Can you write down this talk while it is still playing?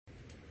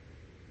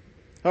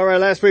All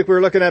right, last week we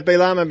were looking at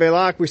Balaam and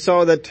Balak. We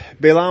saw that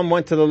Balaam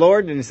went to the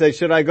Lord and he said,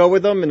 should I go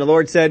with them? And the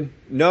Lord said,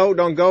 no,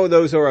 don't go.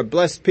 Those are a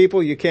blessed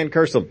people. You can't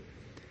curse them.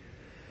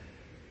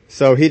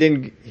 So he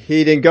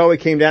didn't go. He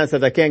came down and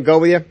said, I can't go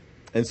with you.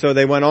 And so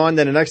they went on.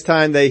 Then the next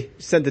time they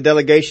sent the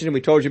delegation, and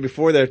we told you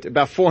before that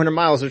about 400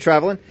 miles they're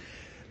traveling.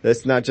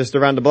 That's not just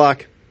around the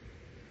block.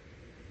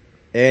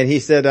 And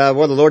he said,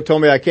 well, the Lord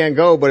told me I can't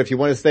go, but if you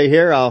want to stay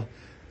here, I'll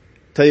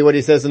tell you what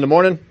he says in the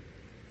morning.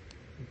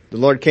 The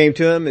Lord came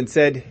to him and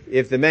said,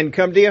 if the men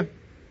come to you,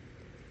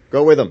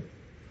 go with them.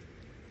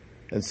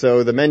 And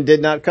so the men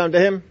did not come to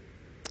him.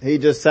 He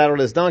just saddled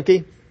his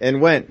donkey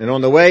and went. And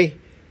on the way,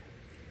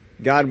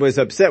 God was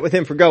upset with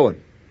him for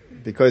going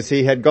because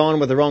he had gone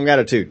with the wrong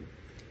attitude.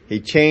 He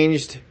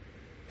changed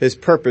his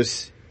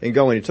purpose in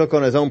going. He took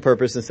on his own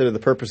purpose instead of the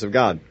purpose of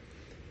God.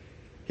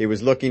 He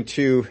was looking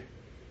to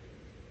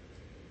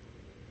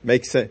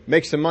make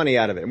some money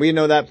out of it. And we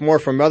know that more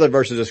from other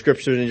verses of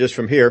scripture than just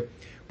from here,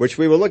 which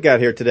we will look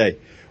at here today.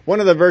 One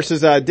of the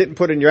verses I didn't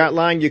put in your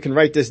outline, you can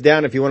write this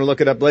down if you want to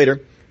look it up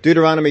later.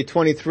 Deuteronomy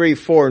 23,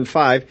 4 and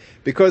 5.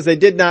 Because they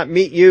did not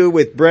meet you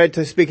with bread,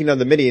 speaking of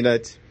the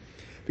Midianites,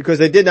 because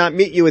they did not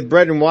meet you with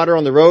bread and water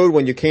on the road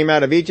when you came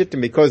out of Egypt,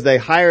 and because they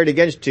hired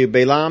against you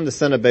Balaam the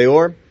son of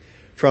Beor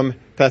from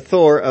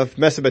Pethor of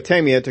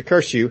Mesopotamia to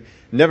curse you,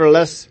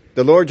 nevertheless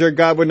the Lord your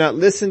God would not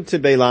listen to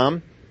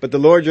Balaam, but the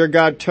Lord your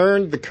God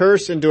turned the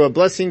curse into a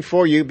blessing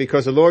for you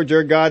because the Lord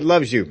your God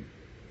loves you.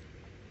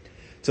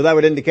 So that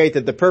would indicate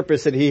that the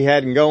purpose that he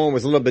had in going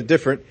was a little bit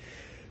different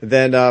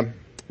than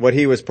what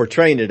he was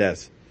portraying it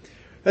as.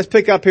 Let's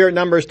pick up here at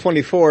Numbers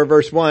 24,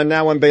 verse 1.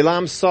 Now when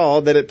Balaam saw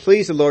that it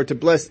pleased the Lord to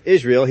bless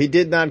Israel, he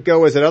did not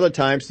go as at other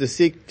times to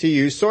seek to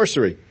use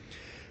sorcery,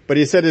 but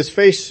he set his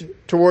face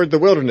toward the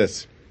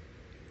wilderness.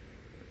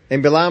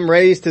 And Balaam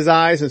raised his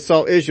eyes and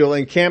saw Israel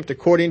encamped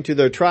according to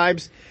their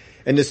tribes,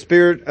 and the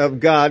Spirit of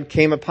God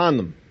came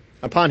upon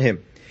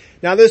him.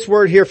 Now this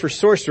word here for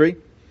sorcery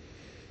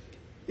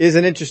is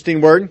an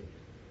interesting word.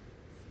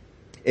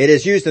 It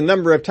is used a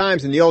number of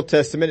times in the Old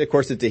Testament. Of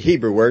course, it's a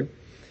Hebrew word.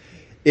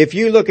 If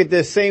you look at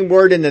this same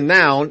word in the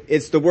noun,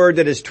 it's the word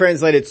that is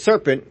translated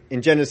serpent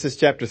in Genesis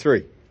chapter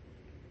 3.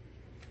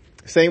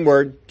 Same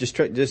word, just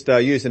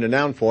used in a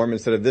noun form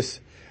instead of this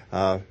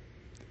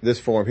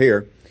form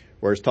here,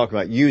 where it's talking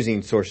about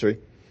using sorcery.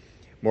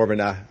 More of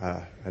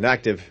an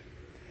active,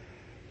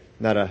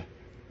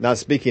 not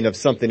speaking of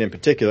something in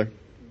particular.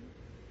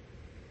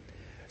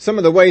 Some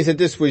of the ways that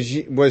this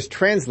was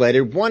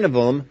translated, one of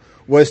them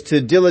was to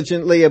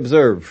diligently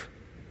observe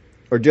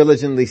or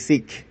diligently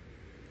seek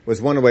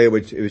was one way it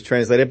was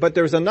translated. But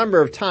there was a number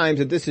of times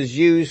that this is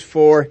used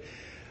for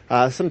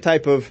some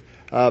type of,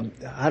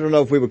 I don't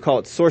know if we would call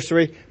it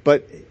sorcery,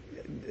 but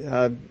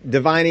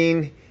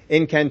divining,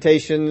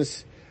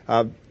 incantations,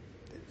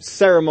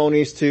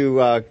 ceremonies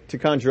to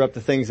conjure up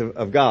the things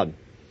of God.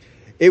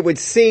 It would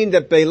seem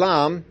that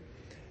Balaam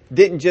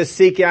didn't just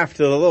seek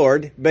after the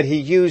Lord, but he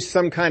used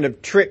some kind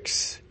of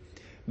tricks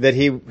that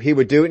he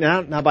would do.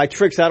 Now by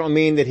tricks, I don't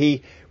mean that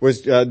he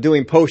was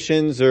doing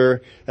potions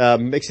or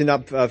mixing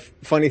up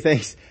funny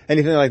things,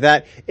 anything like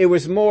that. It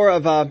was more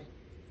of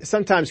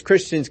sometimes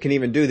Christians can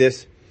even do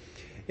this,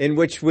 in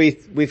which we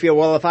feel,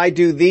 well, if I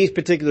do these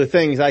particular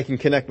things, I can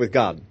connect with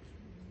God.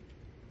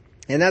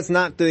 And that's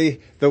not the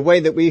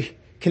way that we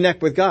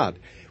connect with God.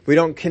 We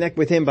don't connect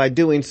with Him by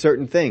doing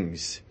certain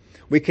things.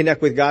 We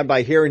connect with God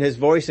by hearing His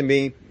voice and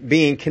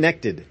being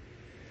connected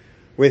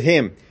with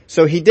Him.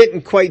 So he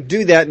didn't quite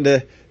do that in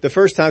the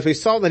first times. We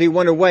saw that he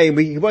went away.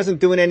 He wasn't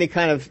doing any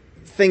kind of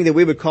thing that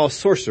we would call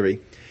sorcery.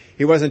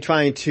 He wasn't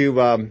trying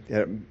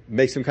to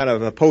make some kind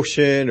of a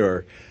potion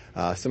or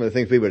some of the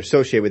things we would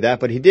associate with that.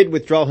 But he did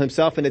withdraw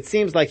himself, and it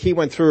seems like he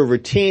went through a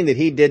routine that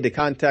he did to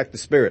contact the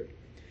Spirit.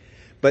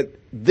 But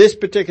this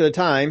particular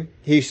time,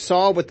 he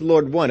saw what the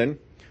Lord wanted,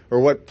 or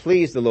what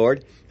pleased the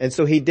Lord, and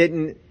so he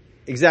didn't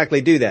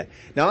exactly do that.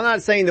 Now, I'm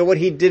not saying that what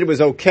he did was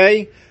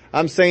okay.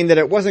 I'm saying that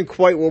it wasn't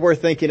quite what we're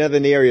thinking of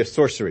in the area of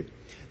sorcery.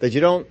 That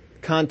you don't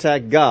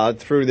contact God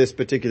through this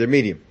particular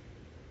medium.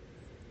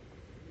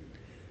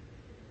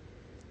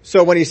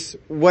 So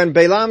when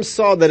Balaam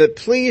saw that it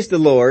pleased the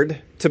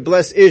Lord to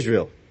bless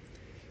Israel,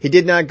 he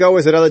did not go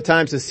as at other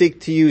times to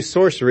seek to use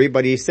sorcery,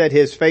 but he set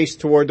his face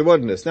toward the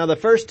wilderness. Now the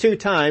first two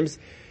times,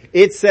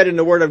 it said in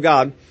the Word of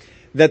God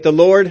that the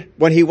Lord,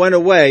 when he went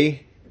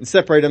away and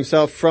separated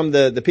himself from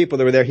the people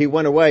that were there, he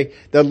went away,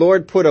 the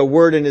Lord put a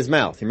word in his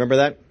mouth. You remember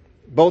that?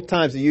 Both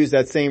times he used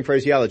that same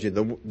phraseology.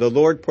 The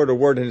Lord put a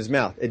word in his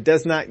mouth. It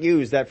does not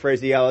use that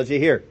phraseology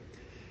here.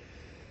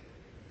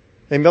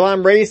 And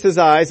Balaam raised his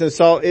eyes and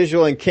saw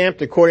Israel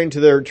encamped according to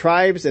their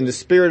tribes, and the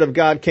Spirit of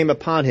God came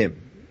upon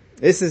him.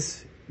 This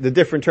is the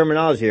different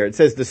terminology here. It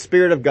says the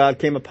Spirit of God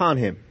came upon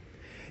him.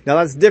 Now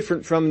that's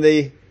different from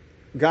the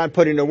God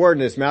putting a word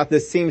in his mouth.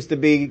 This seems to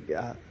be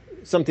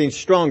something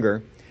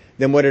stronger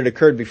than what had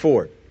occurred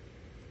before.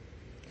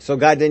 So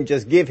God didn't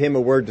just give him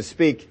a word to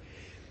speak.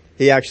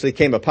 He actually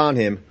came upon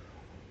him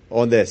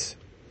on this.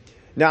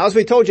 Now, as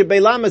we told you,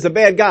 Balaam is a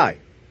bad guy.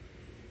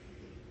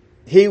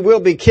 He will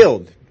be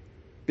killed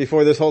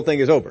before this whole thing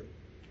is over.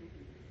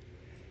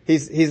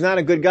 He's not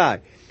a good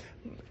guy.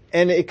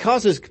 And it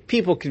causes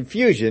people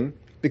confusion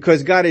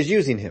because God is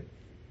using him.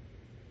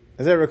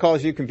 Has that ever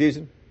caused you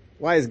confusion?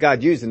 Why is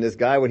God using this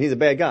guy when he's a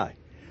bad guy?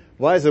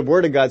 Why does the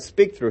Word of God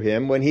speak through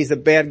him when he's a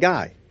bad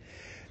guy?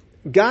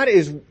 God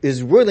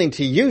is willing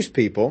to use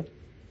people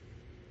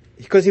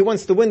because he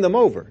wants to win them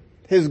over.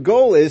 His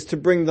goal is to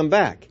bring them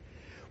back.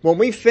 When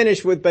we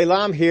finish with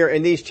Balaam here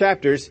in these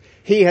chapters,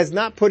 he has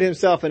not put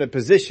himself in a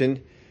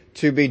position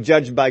to be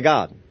judged by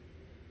God.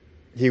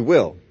 He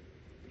will,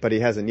 but he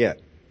hasn't yet.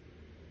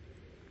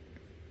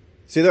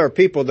 See, there are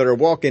people that are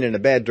walking in a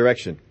bad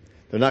direction.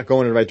 They're not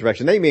going in the right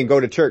direction. They may even go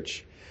to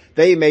church.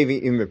 They may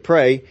even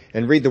pray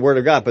and read the Word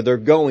of God, but they're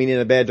going in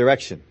a bad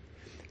direction.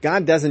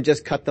 God doesn't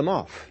just cut them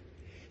off.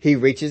 He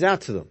reaches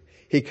out to them.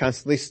 He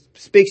constantly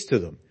speaks to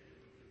them.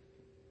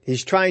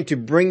 He's trying to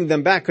bring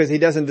them back because he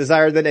doesn't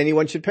desire that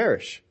anyone should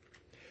perish.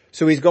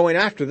 So he's going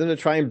after them to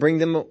try and bring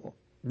them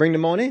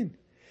on in.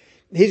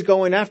 He's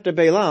going after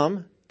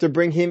Balaam to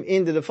bring him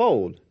into the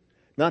fold,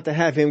 not to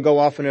have him go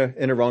off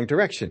in a wrong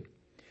direction.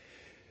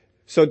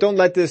 So don't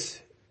let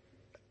this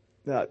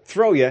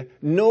throw you,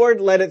 nor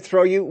let it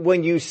throw you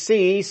when you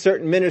see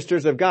certain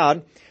ministers of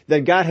God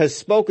that God has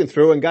spoken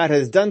through and God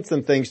has done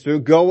some things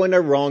through go in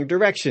a wrong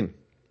direction.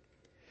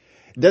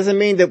 Doesn't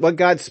mean that what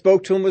God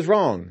spoke to him was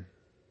wrong.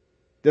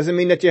 Doesn't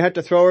mean that you have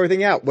to throw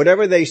everything out.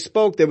 Whatever they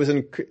spoke that was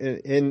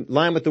in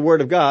line with the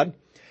Word of God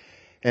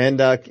and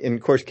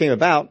of course came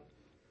about,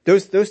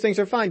 those things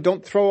are fine.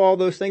 Don't throw all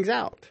those things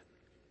out.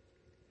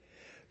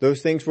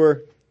 Those things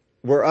were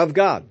of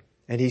God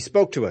and he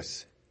spoke to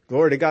us.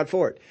 Glory to God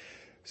for it.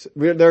 So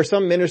there are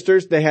some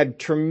ministers, they had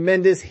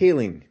tremendous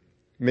healing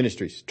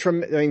ministries.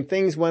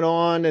 Things went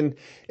on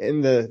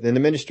in the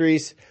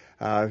ministries.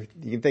 You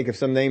can think of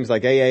some names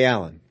like A.A.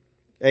 Allen.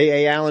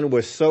 A.A. Allen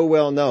was so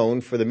well known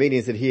for the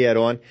meetings that he had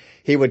on.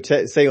 He would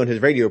say on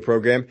his radio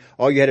program,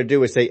 all you had to do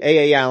was say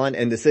A.A. Allen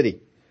and the city.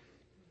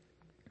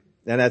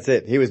 And that's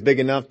it. He was big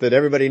enough that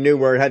everybody knew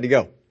where it had to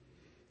go.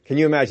 Can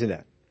you imagine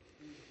that?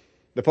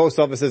 The post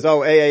office says,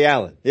 oh, A.A.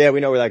 Allen. Yeah,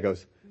 we know where that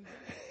goes.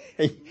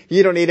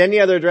 You don't need any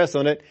other address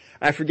on it.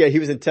 I forget, he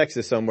was in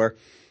Texas somewhere,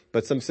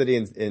 but some city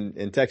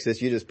in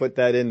Texas, you just put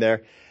that in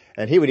there.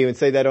 And he would even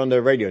say that on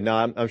the radio.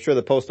 Now, I'm sure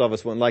the post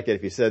office wouldn't like it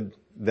if he said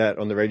that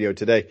on the radio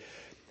today.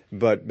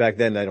 But back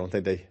then, I don't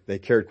think they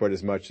cared quite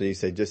as much. So you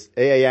say just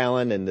A.A.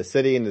 Allen and the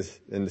city and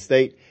the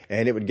state,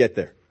 and it would get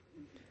there.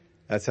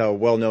 That's how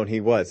well known he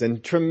was.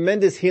 And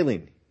tremendous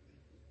healing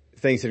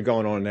things had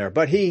gone on there.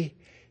 But he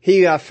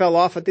fell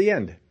off at the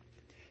end.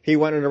 He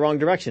went in the wrong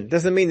direction. It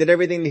doesn't mean that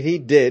everything that he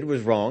did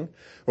was wrong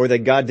or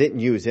that God didn't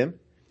use him.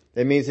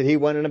 It means that he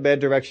went in a bad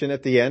direction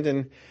at the end,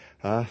 and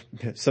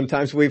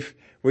sometimes we've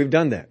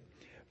done that.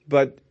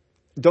 But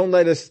don't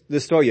let us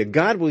destroy you.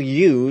 God will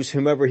use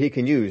whomever he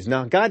can use.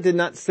 Now, God did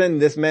not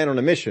send this man on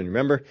a mission.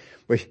 Remember,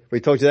 we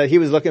told you that he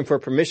was looking for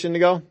permission to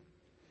go?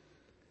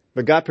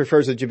 But God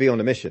prefers that you be on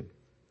a mission.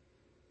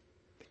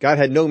 God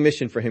had no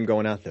mission for him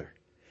going out there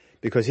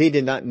because he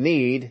did not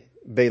need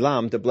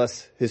Balaam to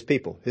bless his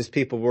people. His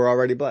people were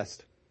already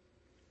blessed.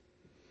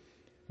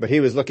 But he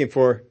was looking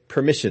for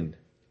permission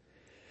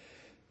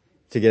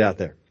to get out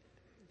there.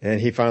 And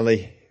he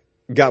finally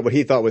got what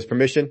he thought was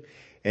permission,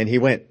 and he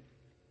went.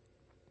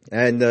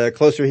 And the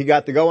closer he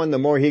got to going, the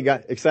more he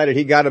got excited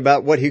he got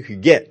about what he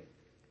could get.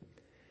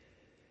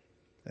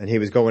 And he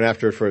was going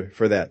after it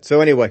for that.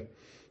 So anyway,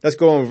 let's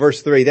go on with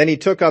verse 3. Then he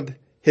took up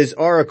his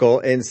oracle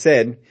and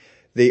said,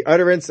 the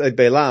utterance of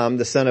Balaam,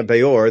 the son of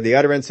Beor, the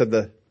utterance of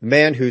the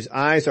man whose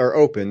eyes are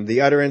open, the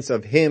utterance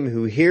of him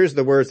who hears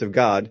the words of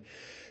God,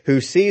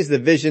 who sees the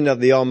vision of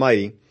the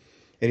Almighty,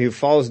 and who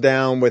falls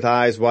down with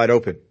eyes wide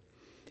open.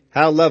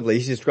 How lovely,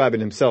 he's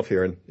describing himself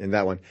here in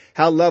that one.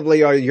 How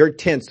lovely are your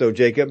tents, O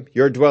Jacob,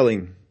 your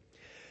dwellings,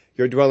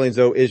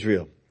 O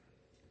Israel.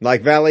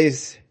 Like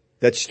valleys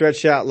that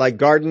stretch out, like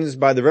gardens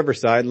by the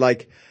riverside,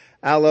 like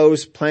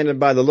aloes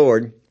planted by the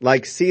Lord,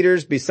 like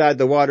cedars beside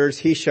the waters,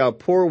 he shall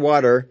pour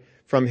water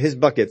from his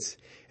buckets,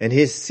 and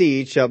his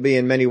seed shall be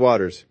in many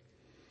waters.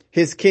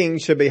 His king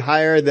shall be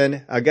higher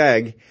than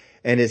Agag,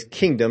 and his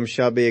kingdom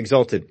shall be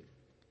exalted.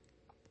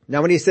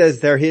 Now when he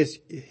says there,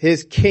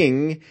 his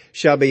king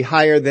shall be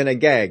higher than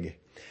Agag,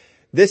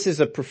 this is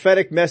a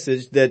prophetic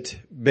message that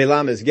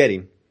Balaam is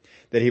getting,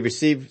 that he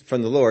received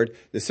from the Lord,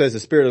 that says the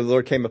Spirit of the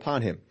Lord came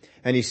upon him.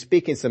 And he's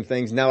speaking some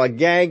things. Now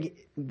Agag,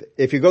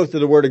 if you go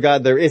through the Word of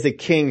God, there is a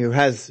king who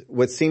has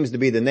what seems to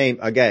be the name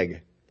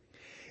Agag.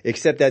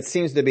 Except that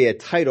seems to be a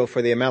title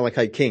for the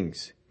Amalekite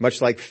kings.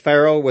 Much like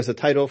Pharaoh was a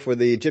title for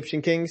the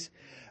Egyptian kings,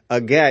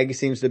 Agag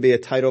seems to be a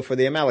title for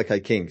the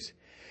Amalekite kings.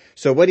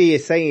 So what he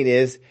is saying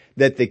is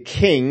that the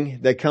king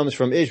that comes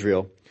from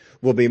Israel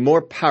will be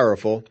more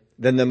powerful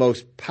than the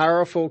most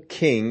powerful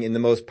king in the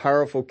most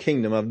powerful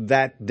kingdom of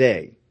that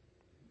day.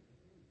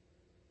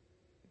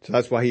 So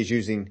that's why he's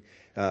using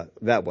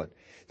that one.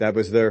 That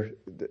was their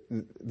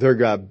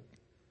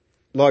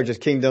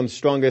largest kingdom,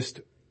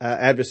 strongest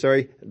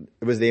adversary.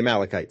 It was the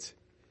Amalekites.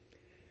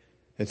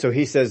 And so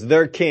he says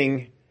their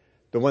king,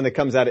 the one that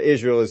comes out of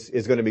Israel,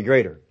 is going to be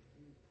greater.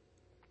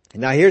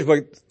 Now here's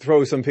what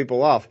throws some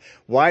people off.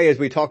 Why is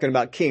we talking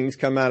about kings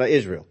come out of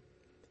Israel?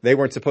 They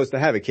weren't supposed to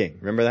have a king.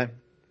 Remember that?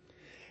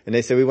 And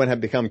they said we wouldn't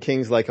have become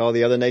kings like all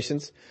the other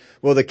nations.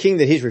 Well, the king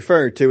that he's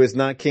referring to is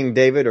not King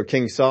David or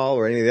King Saul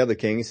or any of the other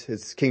kings.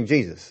 It's King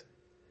Jesus.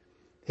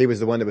 He was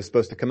the one that was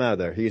supposed to come out of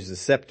there. He was the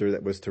scepter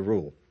that was to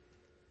rule.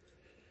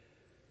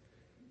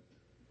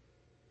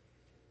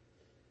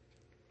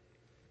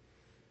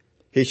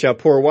 He shall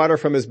pour water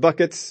from his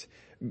buckets.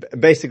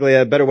 Basically,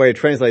 a better way to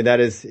translate that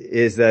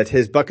is that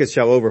his buckets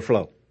shall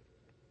overflow.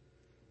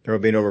 There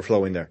will be an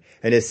overflowing there.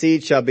 And his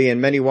seed shall be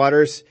in many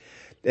waters.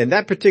 And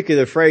that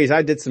particular phrase,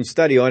 I did some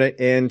study on it,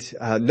 and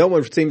no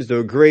one seems to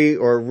agree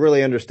or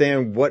really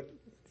understand what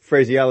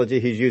phraseology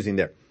he's using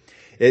there.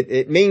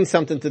 It means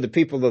something to the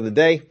people of the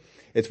day.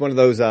 It's one of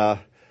those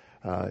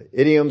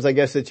idioms, I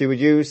guess, that you would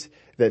use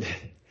that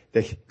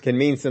can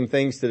mean some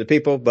things to the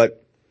people,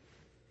 but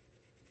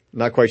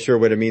not quite sure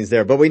what it means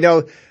there. But we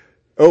know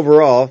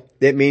overall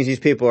it means these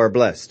people are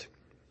blessed.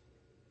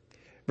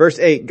 Verse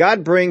 8,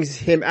 God brings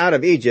him out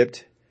of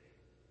Egypt.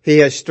 He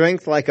has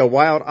strength like a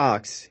wild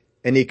ox,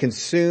 and he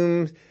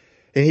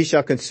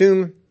shall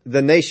consume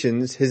the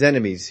nations, his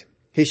enemies.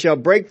 He shall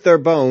break their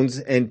bones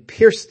and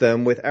pierce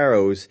them with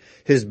arrows.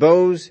 His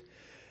bows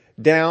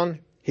down,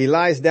 he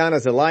lies down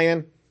as a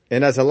lion,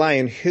 and as a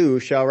lion who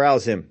shall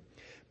rouse him?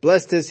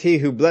 Blessed is he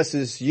who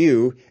blesses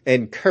you,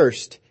 and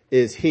cursed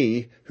is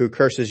he who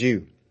curses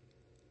you.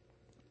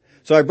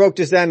 So I broke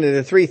this down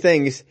into three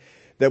things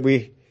that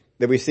we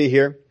see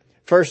here.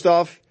 First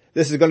off,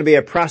 this is going to be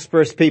a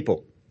prosperous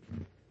people.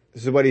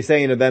 This is what he's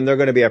saying to them. They're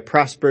going to be a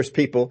prosperous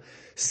people.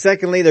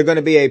 Secondly, they're going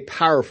to be a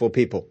powerful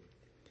people.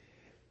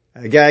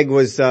 Agag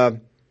was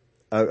a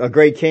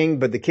great king,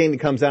 but the king that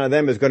comes out of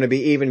them is going to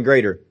be even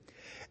greater.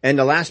 And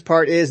the last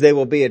part is they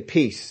will be at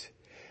peace.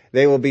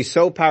 They will be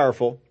so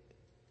powerful.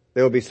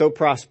 They will be so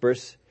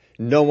prosperous.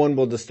 No one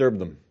will disturb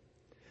them.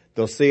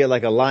 They'll see it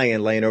like a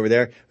lion laying over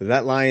there. If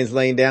that lion's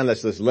laying down,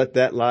 let's just let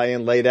that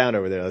lion lay down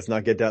over there. Let's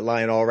not get that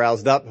lion all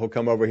roused up. He'll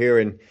come over here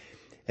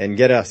and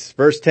get us.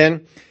 Verse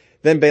 10,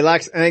 then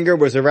Balak's anger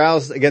was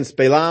aroused against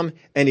Balaam,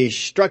 and he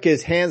struck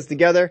his hands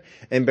together.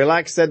 And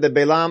Balak said to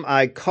Balaam,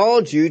 I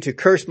called you to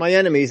curse my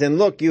enemies, and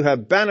look, you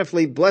have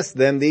bountifully blessed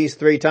them these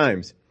 3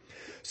 times.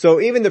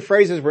 So even the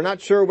phrases we're not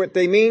sure what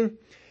they mean,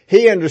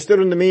 he understood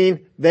them to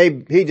mean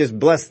he just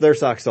blessed their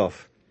socks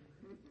off.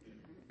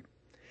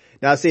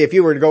 Now see, if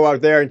you were to go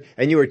out there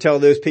and you were to tell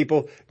those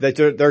people that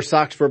their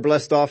socks were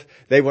blessed off,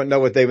 they wouldn't know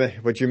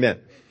what you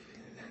meant.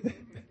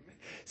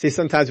 See,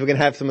 sometimes we can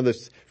have some of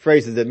those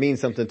phrases that mean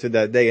something to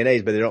that day and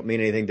age, but they don't mean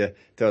anything to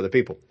other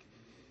people.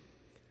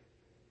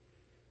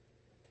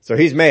 So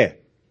he's mad.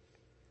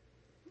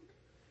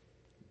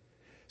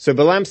 So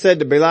Balaam said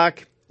to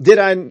Balak, did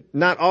I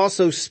not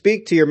also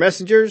speak to your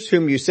messengers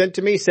whom you sent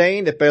to me,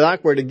 saying, if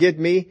Balak were to give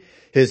me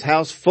his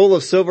house full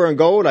of silver and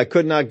gold, I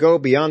could not go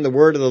beyond the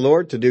word of the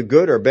Lord to do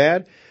good or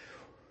bad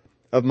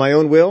of my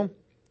own will?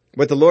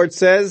 What the Lord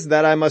says,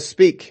 that I must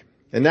speak.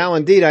 And now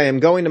indeed I am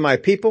going to my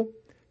people.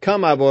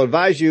 Come, I will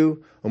advise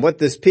you on what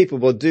this people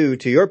will do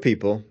to your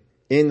people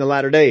in the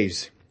latter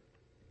days.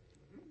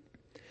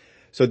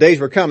 So days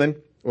were coming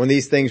when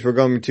these things were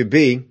going to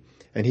be,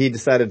 and he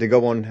decided to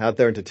go on out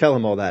there and to tell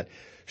him all that.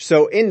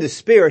 So in the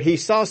spirit, he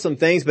saw some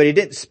things, but he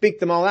didn't speak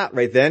them all out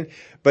right then.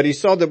 But he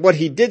saw that what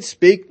he did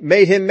speak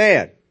made him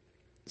mad.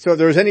 So if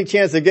there was any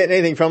chance of getting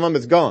anything from him,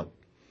 it's gone.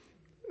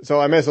 So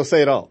I may as well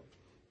say it all.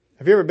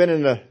 Have you ever been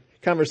in a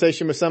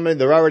conversation with somebody,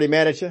 they're already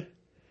mad at you?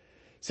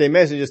 So you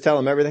may as well just tell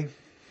them everything.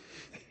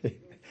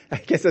 I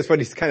guess that's what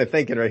he's kind of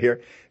thinking right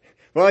here.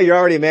 Well, you're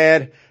already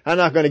mad. I'm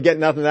not going to get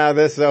nothing out of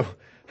this, so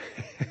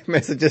I may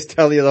as well just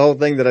tell you the whole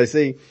thing that I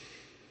see.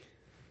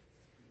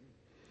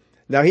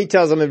 Now he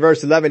tells them in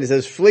verse 11, he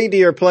says, flee to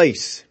your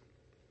place.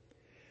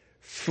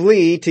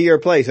 Flee to your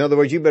place. In other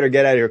words, you better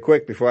get out of here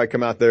quick before I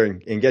come out there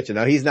and get you.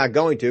 Now he's not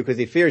going to because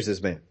he fears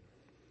this man.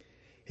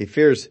 He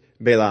fears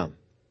Balaam.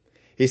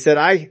 He said,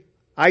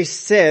 I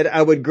said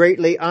I would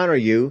greatly honor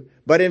you,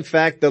 but in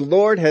fact the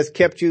Lord has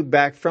kept you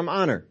back from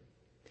honor.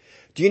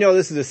 Do you know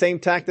this is the same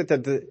tactic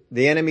that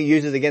the enemy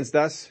uses against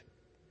us?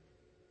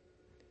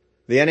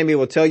 The enemy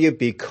will tell you,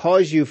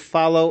 because you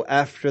follow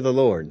after the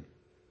Lord,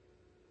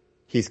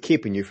 he's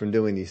keeping you from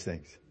doing these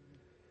things.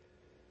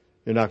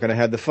 You're not going to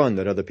have the fun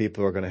that other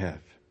people are going to have.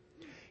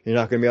 You're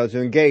not going to be able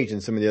to engage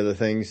in some of the other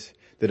things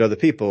that other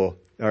people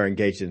are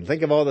engaged in.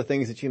 Think of all the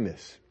things that you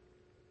miss.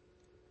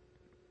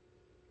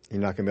 You're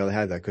not going to be able to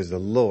have that because the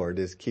Lord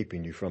is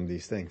keeping you from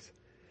these things.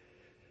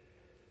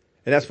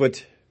 And that's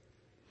what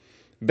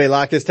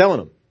Balak is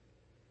telling him.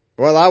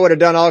 Well, I would have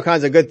done all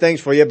kinds of good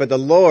things for you, but the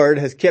Lord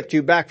has kept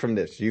you back from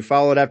this. You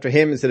followed after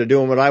him instead of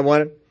doing what I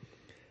wanted,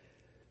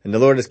 and the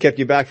Lord has kept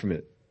you back from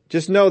it.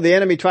 Just know the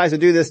enemy tries to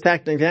do this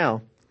tactic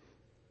now.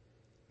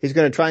 He's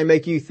going to try and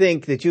make you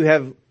think that you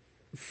have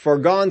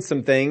forgone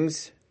some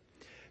things,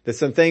 that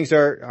some things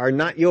are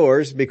not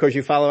yours because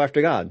you follow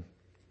after God.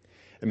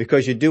 And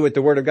because you do what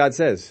the Word of God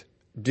says.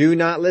 Do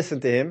not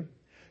listen to him.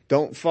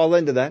 Don't fall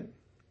into that.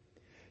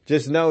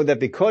 Just know that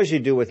because you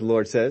do what the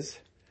Lord says,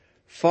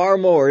 far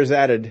more is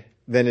added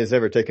than is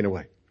ever taken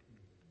away.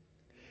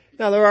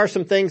 Now there are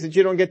some things that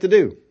you don't get to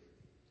do.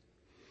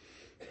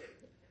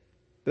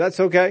 But that's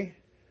okay.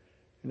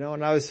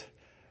 When I was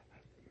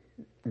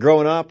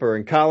growing up or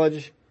in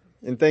college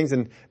and things,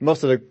 and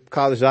most of the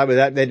colleges I was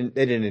at, they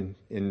didn't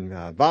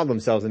involve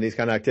themselves in these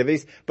kind of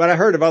activities. But I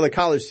heard of other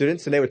college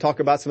students, and they would talk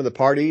about some of the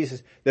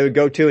parties they would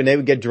go to, and they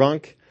would get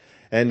drunk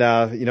and,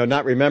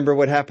 not remember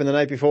what happened the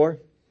night before.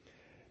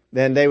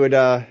 Then they would,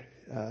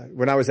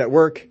 when I was at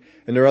work,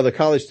 and there were other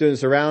college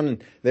students around,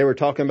 and they were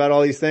talking about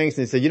all these things,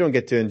 and they said, you don't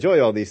get to enjoy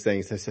all these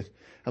things. I said,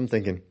 I'm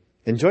thinking,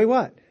 enjoy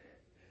what?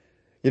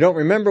 You don't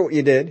remember what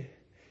you did.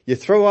 You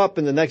throw up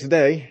in the next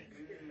day,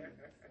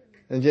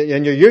 and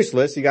you're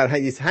useless. You got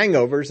these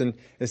hangovers and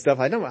stuff.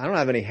 I don't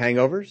have any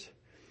hangovers.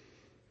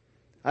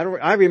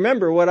 I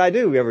remember what I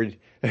do every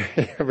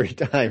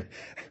time.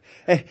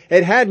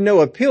 It had no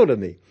appeal to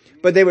me.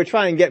 But they were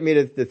trying to get me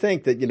to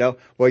think that,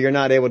 you're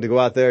not able to go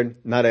out there,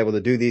 not able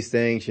to do these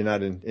things, you're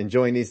not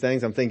enjoying these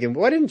things. I'm thinking,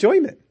 what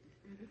enjoyment?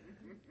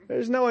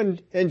 There's no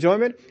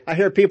enjoyment. I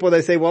hear people,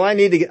 they say, well, I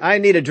need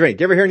a drink.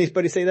 You ever hear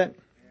anybody say that?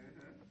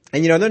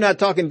 And they're not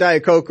talking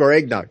Diet Coke or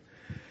eggnog.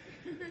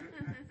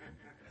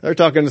 They're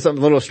talking something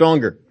a little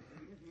stronger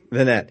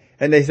than that.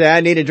 And they say,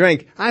 I need a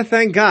drink. I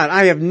thank God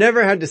I have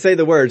never had to say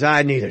the words,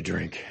 I need a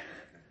drink.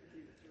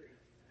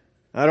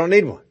 I don't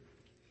need one.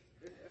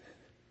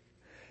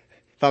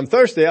 If I'm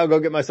thirsty, I'll go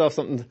get myself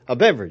a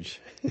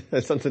beverage,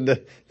 something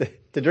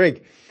to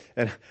drink.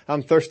 And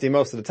I'm thirsty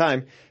most of the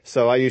time,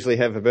 so I usually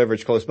have a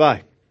beverage close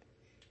by.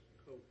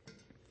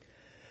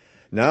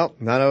 No,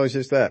 not always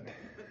just that.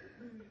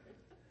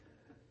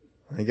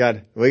 We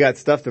got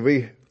stuff that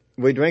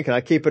we drink, and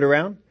I keep it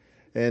around.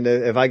 And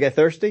if I get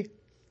thirsty,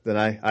 then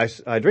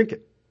I drink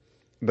it.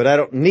 But I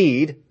don't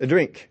need a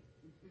drink.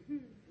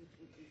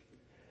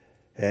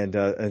 And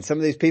some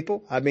of these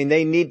people,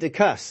 they need to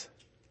cuss.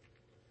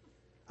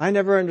 I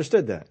never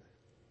understood that.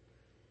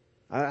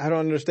 I don't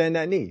understand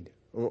that need.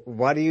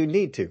 Why do you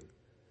need to?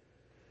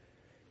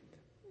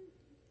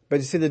 But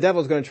you see, the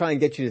devil's going to try and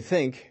get you to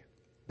think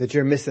that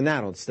you're missing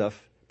out on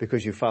stuff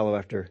because you follow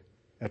after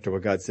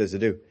what God says to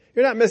do.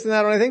 You're not missing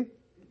out on anything.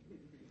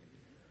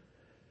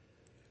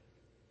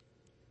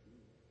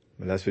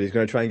 But that's what he's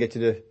going to try and get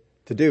you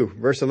to do.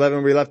 Verse 11,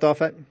 where we left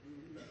off at.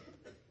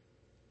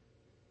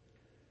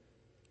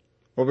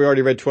 Well, we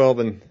already read 12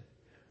 and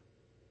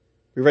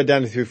we read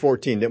down through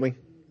 14, didn't we?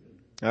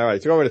 All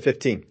right, so go over to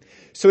 15.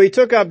 So he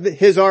took up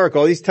his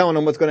oracle. He's telling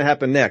them what's going to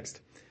happen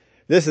next.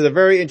 This is a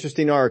very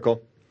interesting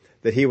oracle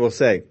that he will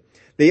say.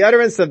 The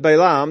utterance of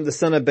Balaam, the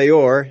son of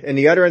Beor, and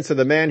the utterance of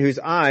the man whose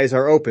eyes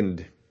are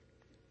opened.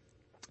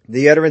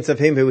 The utterance of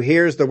him who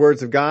hears the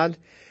words of God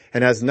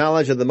and has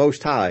knowledge of the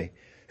Most High,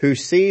 who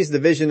sees the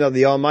vision of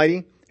the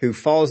Almighty, who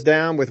falls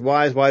down with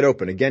eyes wide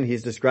open. Again,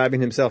 he's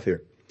describing himself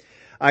here.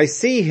 I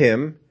see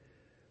him,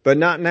 but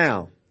not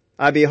now.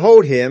 I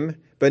behold him,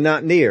 but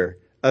not near.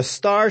 A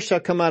star shall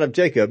come out of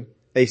Jacob,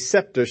 a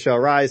scepter shall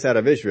rise out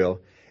of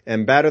Israel,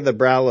 and batter the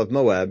brow of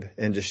Moab,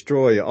 and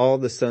destroy all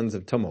the sons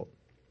of tumult.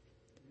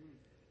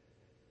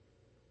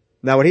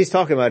 Now what he's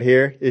talking about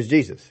here is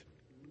Jesus.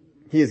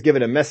 He is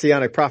given a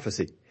messianic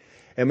prophecy.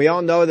 And we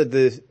all know that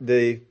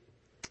the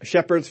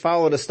shepherds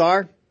followed a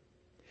star.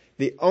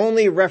 The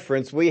only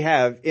reference we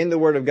have in the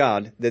Word of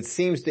God that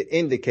seems to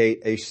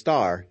indicate a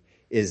star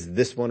is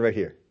this one right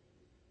here.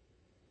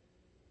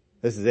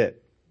 This is it.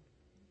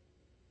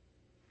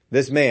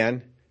 This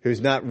man,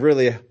 who's not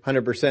really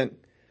 100%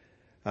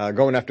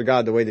 going after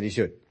God the way that he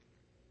should.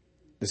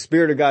 The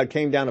Spirit of God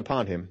came down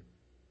upon him,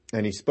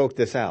 and he spoke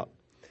this out.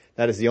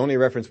 That is the only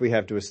reference we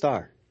have to a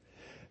star.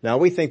 Now,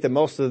 we think that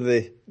most of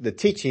the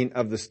teaching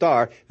of the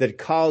star that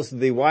caused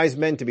the wise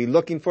men to be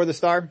looking for the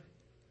star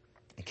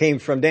came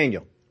from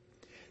Daniel.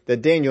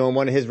 That Daniel, in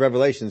one of his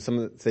revelations,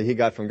 some that he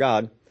got from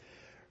God,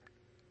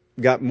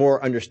 got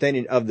more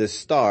understanding of this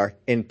star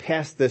and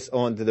passed this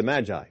on to the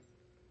Magi.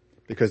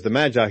 Because the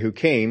Magi who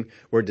came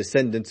were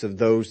descendants of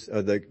those,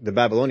 the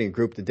Babylonian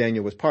group that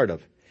Daniel was part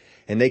of.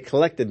 And they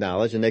collected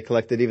knowledge, and they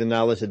collected even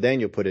knowledge that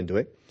Daniel put into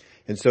it.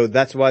 And so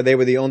that's why they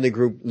were the only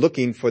group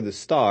looking for the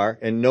star,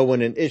 and no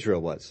one in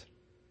Israel was.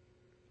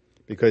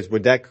 Because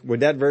would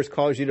that verse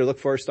cause you to look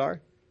for a star?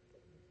 It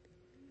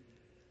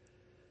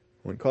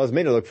wouldn't cause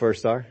me to look for a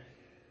star.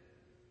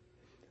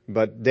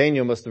 But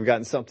Daniel must have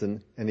gotten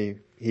something, and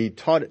he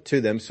taught it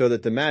to them so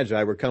that the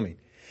Magi were coming.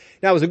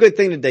 Now, it was a good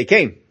thing that they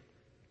came.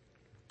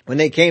 When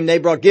they came, they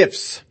brought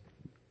gifts.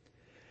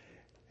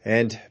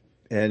 And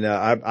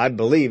I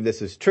believe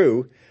this is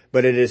true,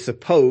 but it is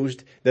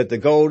supposed that the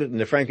gold and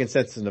the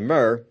frankincense and the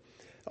myrrh,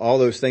 all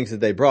those things that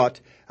they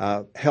brought,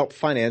 helped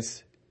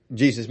finance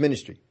Jesus'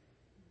 ministry.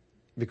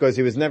 Because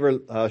he was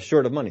never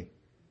short of money.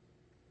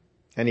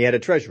 And he had a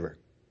treasurer.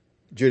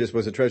 Judas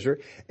was a treasurer.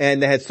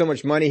 And they had so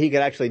much money he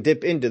could actually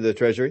dip into the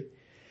treasury.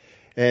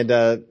 And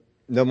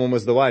no one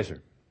was the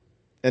wiser.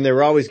 And they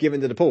were always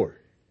given to the poor.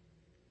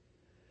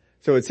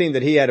 So it seemed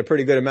that he had a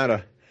pretty good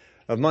amount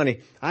of money.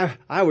 I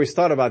always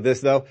thought about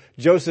this, though.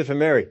 Joseph and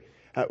Mary,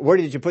 where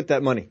did you put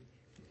that money?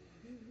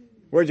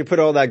 Where did you put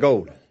all that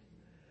gold?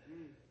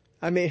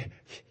 I mean,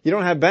 you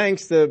don't have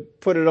banks to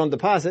put it on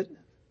deposit.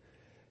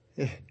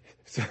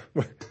 So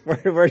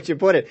where'd you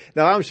put it?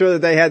 Now I'm sure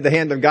that they had the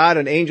hand of God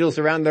and angels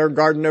around their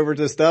garden over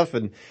to stuff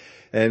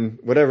and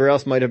whatever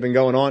else might have been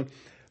going on.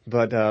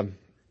 But,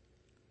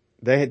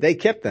 they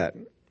kept that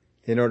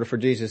in order for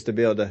Jesus to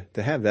be able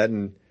to have that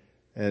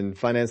and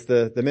finance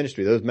the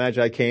ministry. Those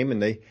magi came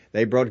and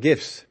they brought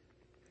gifts.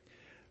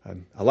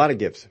 A lot of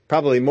gifts.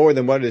 Probably more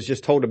than what is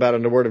just told about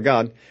in the Word of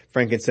God.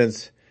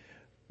 Frankincense,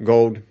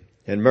 gold,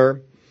 and myrrh.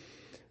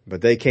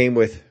 But they came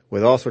with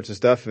all sorts of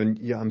stuff,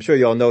 and I'm sure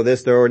you all know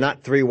this. There were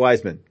not 3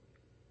 wise men.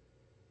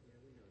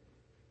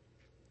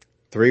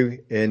 3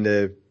 in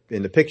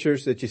the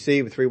pictures that you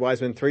see with 3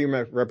 wise men, 3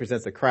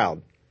 represents a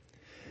crowd.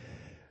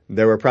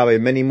 There were probably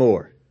many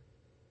more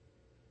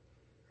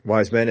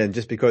wise men, and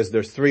just because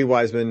there's 3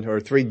 wise men or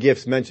 3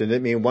 gifts mentioned,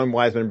 it means one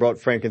wise man brought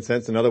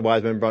frankincense, another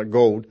wise man brought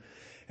gold,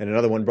 and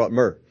another one brought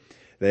myrrh.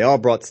 They all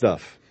brought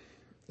stuff.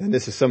 And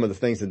this is some of the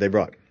things that they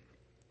brought.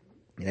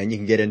 And you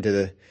can get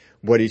into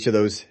what each of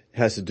those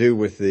has to do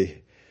with the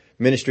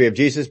ministry of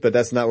Jesus, but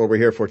that's not what we're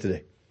here for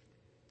today.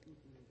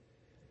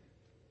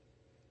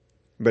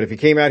 But if you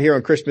came out here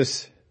on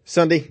Christmas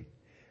Sunday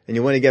and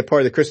you want to get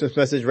part of the Christmas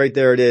message, right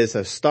there it is.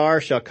 A star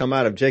shall come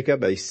out of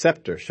Jacob, a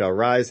scepter shall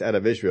rise out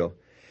of Israel,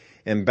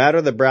 and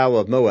batter the brow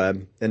of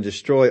Moab, and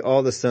destroy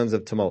all the sons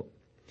of tumult.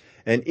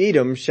 And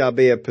Edom shall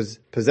be a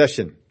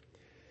possession.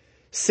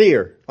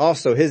 Seir,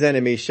 also his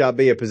enemy, shall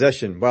be a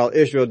possession, while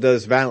Israel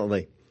does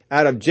valiantly.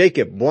 Out of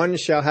Jacob one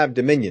shall have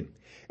dominion,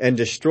 and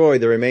destroy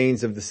the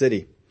remains of the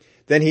city.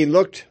 Then he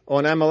looked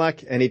on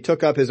Amalek, and he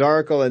took up his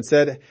oracle and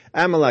said,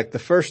 Amalek, the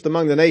first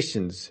among the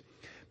nations,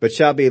 but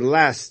shall be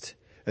last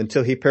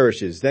until he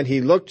perishes. Then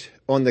he looked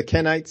on the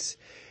Kenites,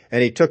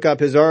 and he took up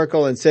his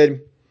oracle and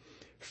said,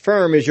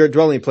 Firm is your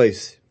dwelling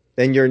place,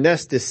 and your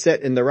nest is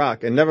set in the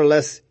rock, and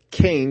nevertheless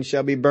Cain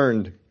shall be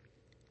burned.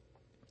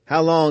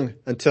 How long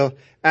until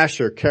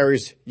Asher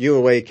carries you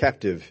away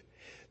captive?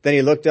 Then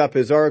he looked up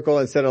his oracle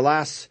and said,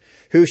 Alas,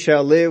 who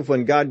shall live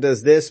when God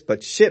does this?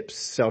 But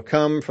ships shall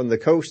come from the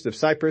coast of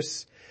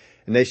Cyprus,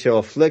 and they shall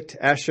afflict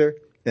Asher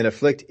and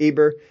afflict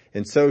Eber,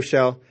 and so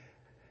shall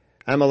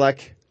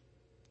Amalek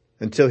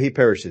until he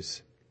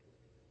perishes.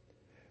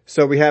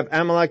 So we have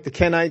Amalek, the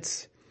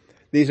Kenites.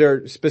 These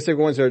are specific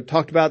ones that are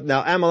talked about.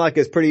 Now Amalek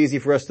is pretty easy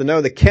for us to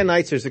know. The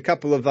Kenites, there's a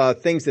couple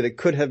of things that it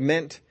could have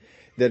meant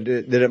that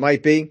it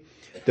might be.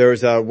 There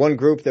was one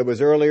group that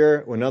was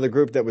earlier, another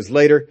group that was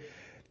later.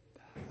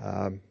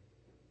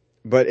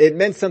 But it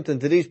meant something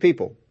to these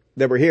people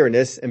that were hearing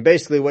this. And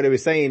basically what it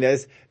was saying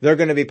is they're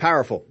going to be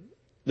powerful.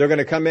 They're going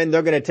to come in.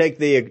 They're going to take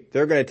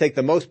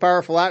the most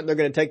powerful out. And they're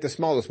going to take the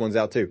smallest ones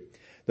out too.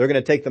 They're going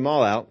to take them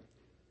all out.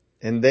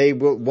 And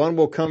one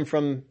will come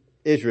from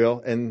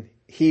Israel and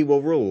he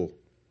will rule.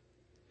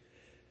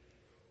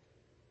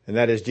 And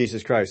that is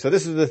Jesus Christ. So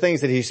this is the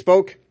things that he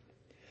spoke.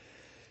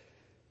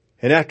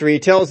 And after he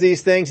tells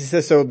these things, he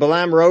says, so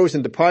Balaam rose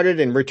and departed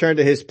and returned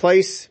to his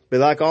place.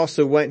 Balak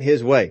also went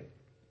his way.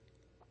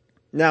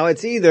 Now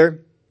it's either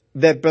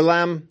that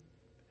Balaam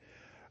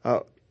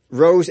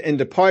rose and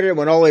departed,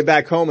 went all the way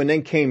back home and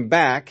then came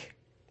back,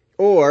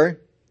 or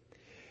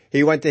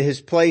he went to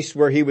his place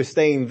where he was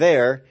staying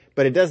there,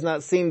 but it does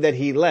not seem that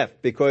he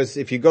left, because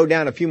if you go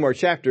down a few more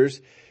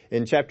chapters,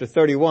 in chapter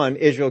 31,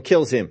 Israel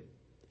kills him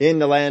in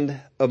the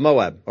land of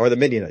Moab, or the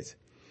Midianites.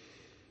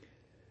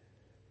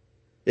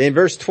 In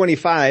verse 1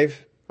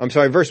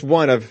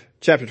 of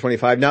chapter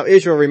 25, now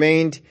Israel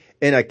remained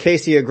in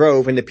Acacia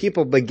Grove, and the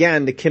people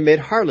began to commit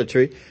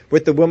harlotry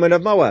with the women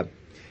of Moab.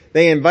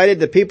 They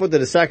invited the people to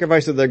the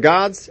sacrifice of their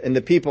gods, and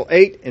the people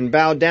ate and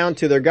bowed down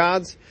to their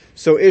gods.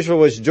 So Israel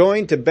was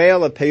joined to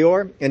Baal of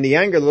Peor, and the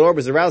anger of the Lord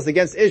was aroused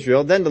against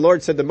Israel. Then the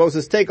Lord said to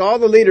Moses, take all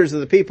the leaders of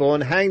the people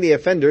and hang the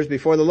offenders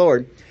before the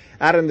Lord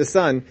out in the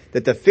sun,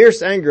 that the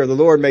fierce anger of the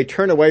Lord may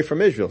turn away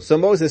from Israel. So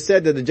Moses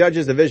said to the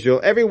judges of Israel,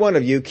 every one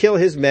of you kill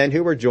his men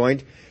who were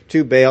joined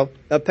to Baal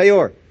of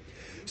Peor.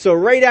 So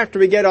right after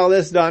we get all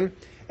this done,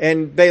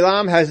 and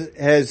Balaam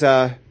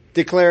has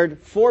declared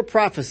 4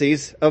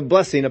 prophecies of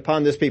blessing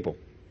upon this people.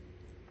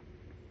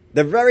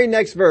 The very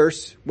next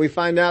verse, we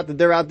find out that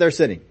they're out there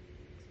sitting.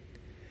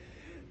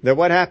 That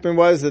what happened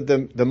was that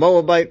the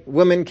Moabite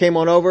women came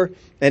on over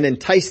and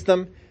enticed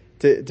them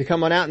to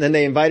come on out, and then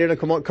they invited them,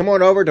 come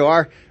on over to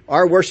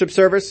our worship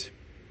service.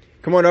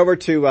 Come on over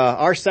to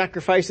our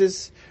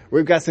sacrifices.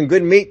 We've got some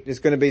good meat that's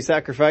going to be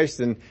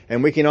sacrificed, and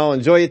we can all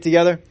enjoy it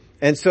together.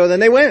 And so then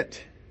they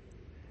went.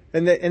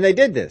 And they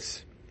did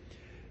this.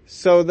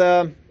 So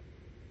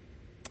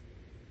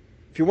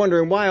if you're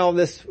wondering why all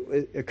this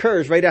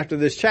occurs right after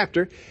this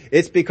chapter,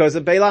 it's because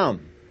of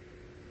Balaam.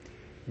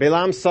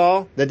 Balaam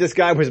saw that this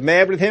guy was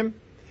mad with him,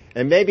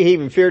 and maybe he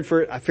even feared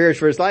for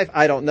his life.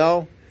 I don't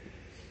know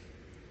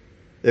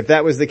if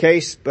that was the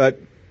case, but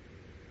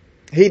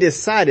he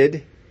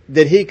decided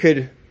that he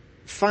could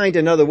find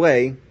another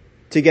way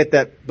to get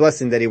that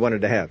blessing that he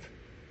wanted to have.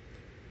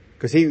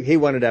 Because he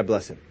wanted that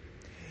blessing.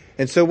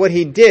 And so what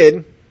he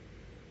did,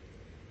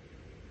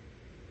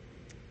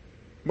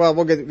 well,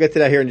 we'll get to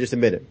that here in just a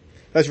minute.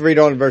 Let's read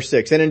on in verse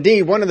 6. And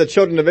indeed, one of the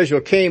children of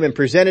Israel came and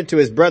presented to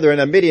his brethren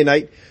a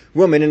Midianite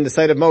woman in the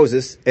sight of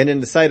Moses and in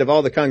the sight of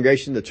all the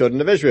congregation, the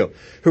children of Israel,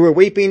 who were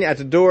weeping at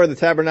the door of the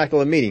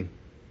tabernacle of meeting.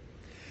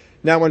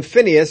 Now when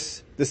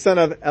Phinehas, the son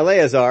of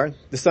Eleazar,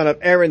 the son of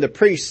Aaron the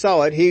priest,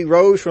 saw it, he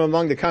rose from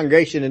among the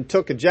congregation and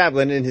took a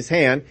javelin in his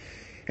hand,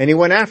 and he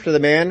went after the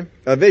man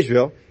of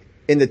Israel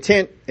in the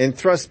tent and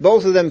thrust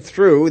both of them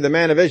through, the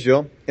man of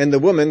Israel and the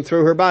woman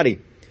through her body.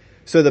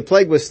 So the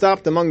plague was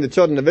stopped among the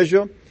children of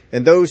Israel,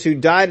 and those who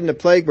died in the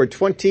plague were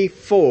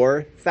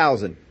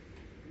 24,000.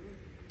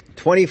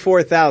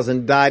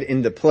 24,000 died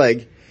in the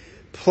plague,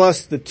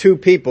 plus the 2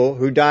 people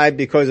who died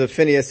because of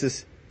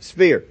Phinehas'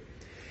 spear.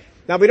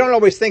 Now we don't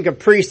always think of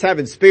priests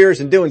having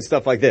spears and doing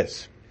stuff like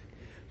this,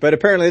 but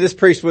apparently this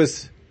priest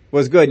was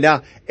good.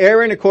 Now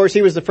Aaron, of course,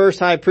 he was the first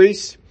high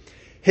priest.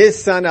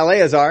 His son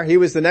Eleazar, he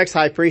was the next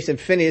high priest, and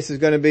Phinehas is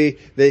going to be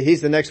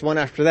he's the next one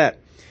after that.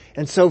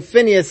 And so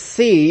Phinehas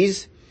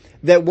sees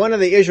that one of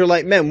the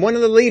Israelite men, one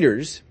of the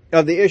leaders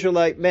of the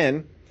Israelite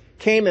men,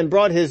 came and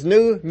brought his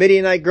new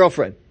Midianite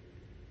girlfriend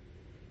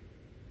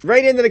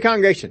right into the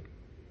congregation,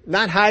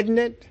 not hiding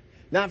it,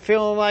 not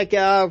feeling like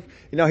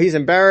he's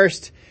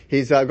embarrassed.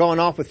 He's going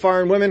off with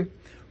foreign women,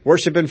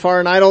 worshiping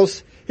foreign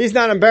idols. He's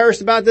not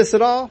embarrassed about this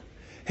at all.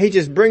 He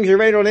just brings her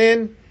right on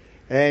in,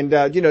 and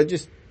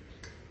just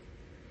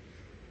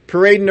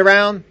parading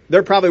around.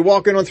 They're probably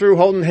walking on through,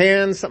 holding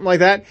hands, something like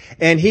that.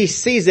 And he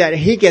sees that,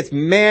 and he gets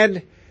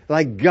mad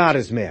like God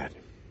is mad.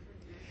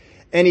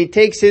 And he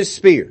takes his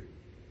spear,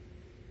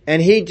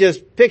 and he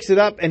just picks it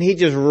up, and he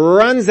just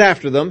runs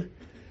after them,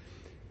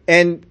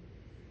 and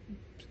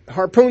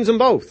harpoons them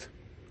both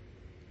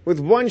with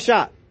one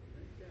shot.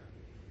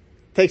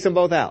 Takes them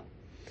both out.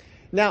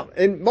 Now,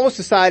 in most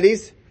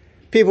societies,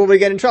 people will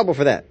get in trouble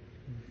for that.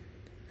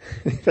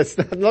 That's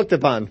not looked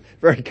upon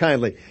very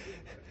kindly.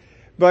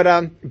 But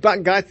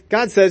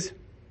God says,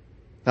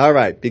 all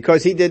right,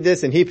 because he did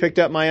this and he picked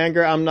up my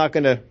anger, I'm not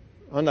gonna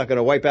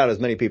wipe out as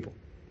many people.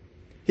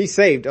 He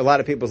saved a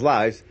lot of people's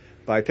lives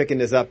by picking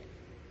this up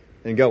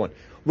and going.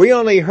 We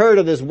only heard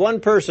of this one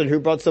person who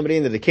brought somebody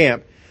into the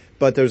camp,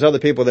 but there's other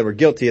people that were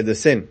guilty of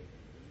this sin.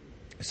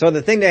 So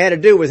the thing they had to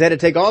do was they had to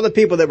take all the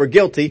people that were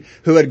guilty,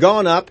 who had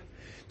gone up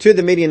to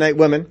the Midianite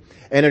women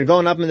and had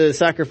gone up into the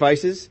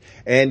sacrifices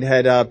and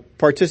had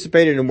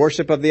participated in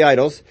worship of the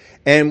idols,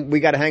 and we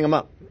got to hang them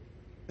up.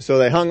 So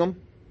they hung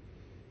them,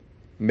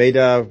 made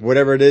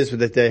whatever it is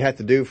that they had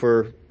to do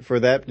for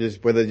that,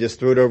 just whether they just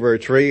threw it over a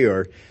tree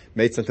or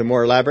made something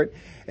more elaborate,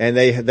 and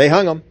they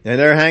hung them, and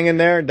they're hanging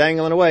there,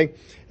 dangling away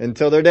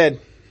until they're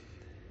dead.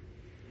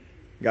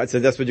 God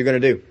said that's what you're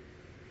going to do.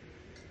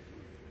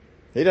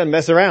 He doesn't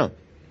mess around.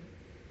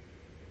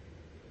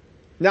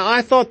 Now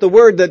I thought the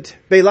word that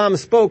Balaam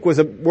spoke was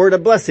a word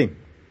of blessing,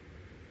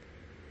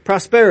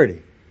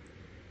 prosperity,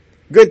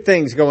 good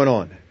things going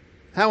on.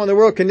 How in the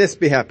world can this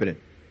be happening?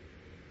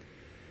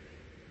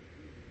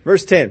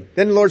 Verse 10,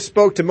 Then the Lord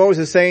spoke to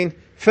Moses, saying,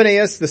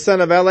 Phinehas, the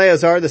son of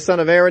Eleazar, the son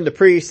of Aaron, the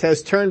priest,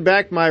 has turned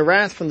back my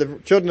wrath from the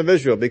children of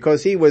Israel,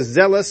 because he was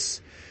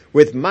zealous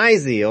with my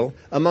zeal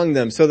among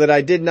them, so that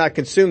I did not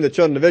consume the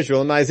children of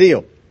Israel in my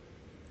zeal.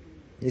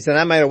 He said,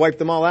 I might have wiped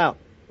them all out.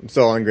 I'm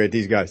so angry at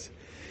these guys.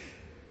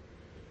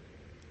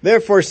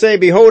 Therefore say,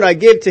 Behold, I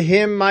give to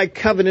him my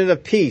covenant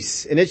of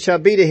peace, and it shall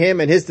be to him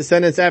and his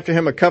descendants after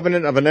him a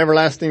covenant of an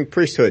everlasting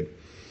priesthood,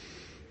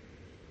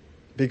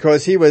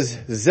 because he was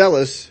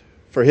zealous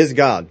for his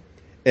God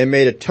and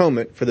made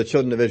atonement for the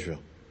children of Israel.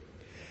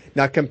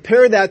 Now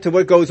compare that to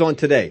what goes on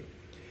today.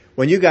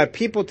 When you got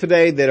people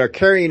today that are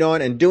carrying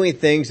on and doing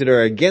things that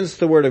are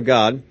against the Word of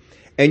God,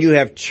 and you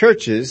have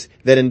churches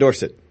that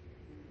endorse it.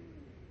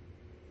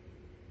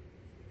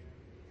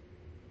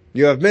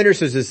 You have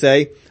ministers that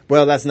say,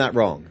 well, that's not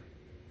wrong.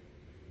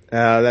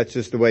 That's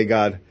just the way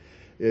God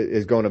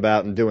is going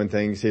about and doing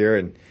things here.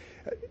 And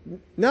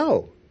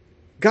no,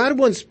 God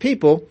wants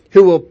people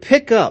who will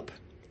pick up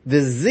the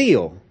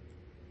zeal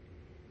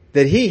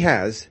that he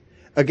has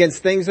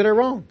against things that are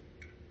wrong.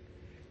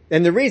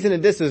 And the reason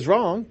that this is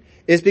wrong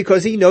is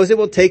because he knows it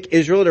will take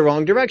Israel the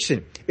wrong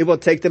direction. It will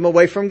take them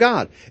away from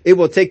God. It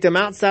will take them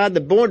outside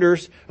the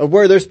borders of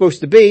where they're supposed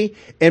to be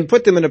and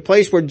put them in a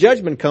place where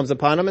judgment comes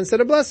upon them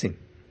instead of blessing.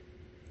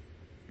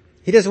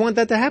 He doesn't want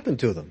that to happen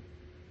to them.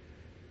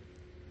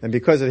 And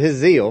because of his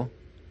zeal,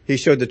 he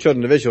showed the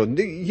children of Israel,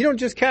 you don't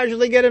just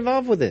casually get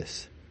involved with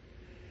this.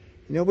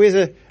 You know, we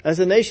as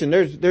a nation,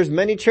 there's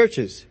many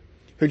churches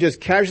who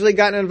just casually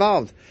gotten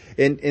involved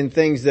in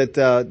things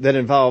that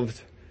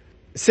involved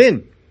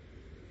sin.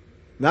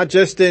 Not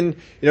just in,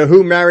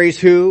 who marries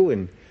who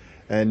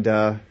and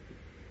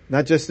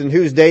not just in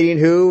who's dating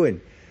who,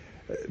 and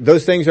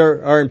those things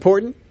are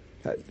important.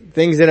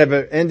 Things that have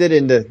ended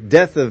in the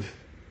death of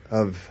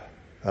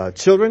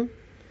children.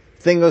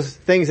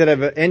 Things that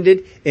have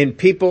ended in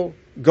people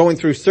going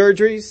through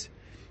surgeries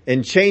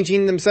and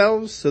changing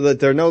themselves so that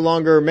they're no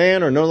longer a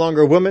man or no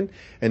longer a woman,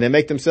 and they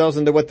make themselves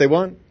into what they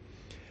want.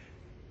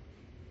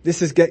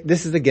 This is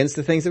against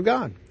the things of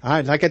God.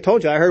 Like I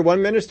told you, I heard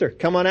one minister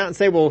come on out and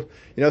say, well,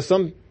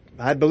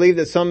 I believe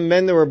that some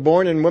men that were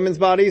born in women's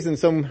bodies and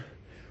some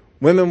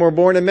Women were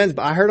born in men's,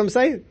 but I heard them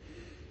say it.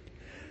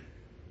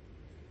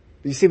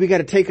 You see, we got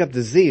to take up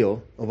the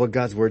zeal of what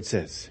God's word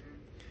says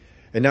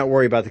and not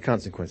worry about the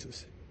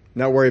consequences.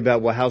 Not worry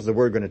about, well, how's the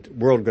world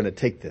going to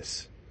take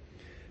this?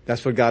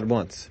 That's what God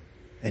wants.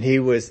 And he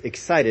was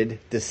excited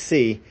to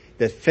see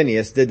that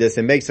Phinehas did this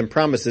and make some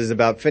promises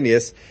about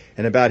Phinehas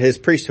and about his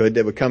priesthood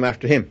that would come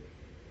after him.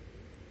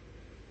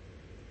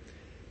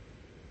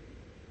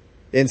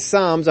 In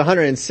Psalms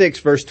 106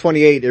 verse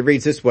 28, it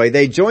reads this way,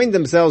 they joined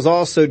themselves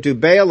also to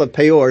Baal of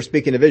Peor,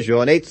 speaking of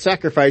Israel, and ate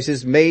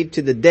sacrifices made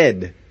to the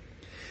dead.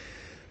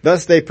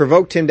 Thus they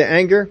provoked him to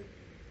anger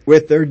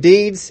with their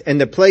deeds,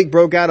 and the plague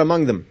broke out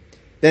among them.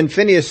 Then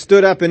Phinehas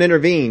stood up and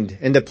intervened,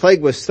 and the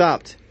plague was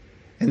stopped,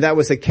 and that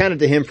was accounted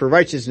to him for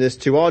righteousness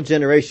to all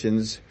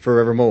generations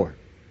forevermore.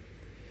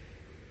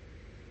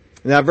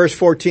 Now verse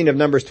 14 of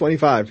Numbers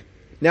 25.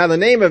 Now the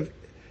name of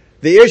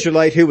the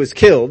Israelite who was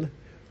killed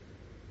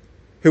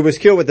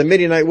with the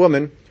Midianite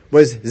woman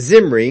was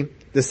Zimri,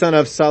 the son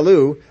of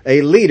Salu,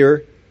 a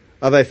leader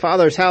of a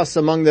father's house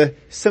among the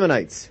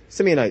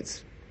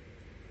Simeonites.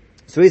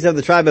 So he's of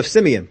the tribe of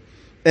Simeon.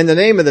 And the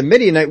name of the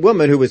Midianite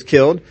woman who was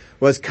killed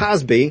was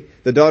Cosbi,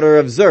 the daughter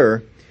of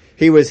Zur.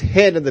 He was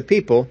head of the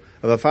people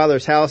of a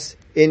father's house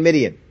in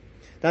Midian.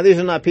 Now these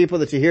are not people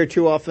that you hear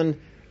too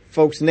often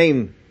folks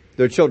name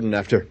their children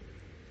after.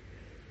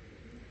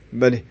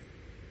 But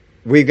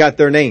we got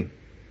their name.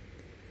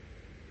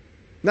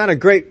 Not a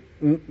great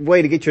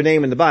way to get your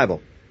name in the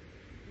Bible.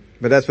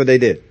 But that's what they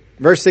did.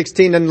 Verse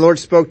 16, then the Lord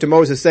spoke to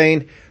Moses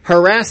saying,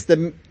 harass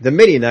the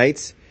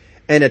Midianites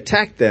and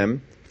attack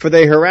them, for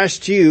they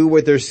harassed you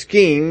with their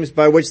schemes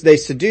by which they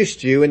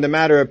seduced you in the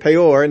matter of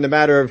Peor, in the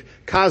matter of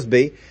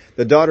Cosbi,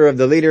 the daughter of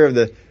the leader of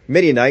the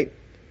Midianite,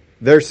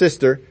 their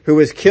sister, who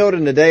was killed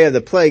in the day of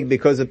the plague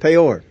because of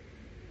Peor.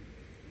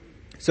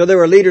 So there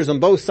were leaders on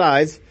both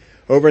sides,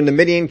 over in the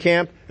Midian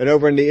camp and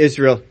over in the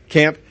Israel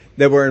camp,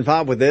 that were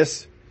involved with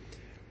this.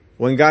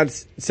 When God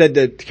said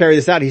to carry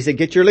this out, he said,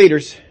 get your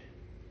leaders.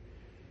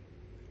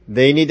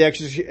 They need to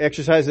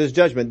exercise this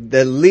judgment.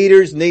 The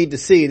leaders need to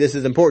see this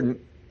is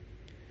important.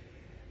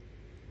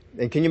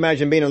 And can you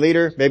imagine being a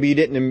leader? Maybe you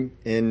didn't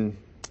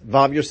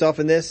involve yourself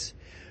in this,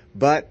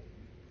 but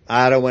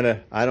I don't want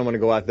to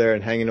go out there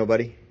and hang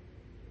nobody.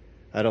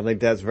 I don't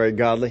think that's very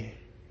godly.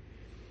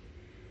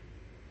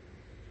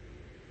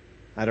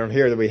 I don't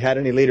hear that we had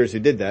any leaders who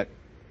did that.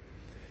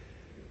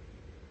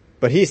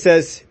 But he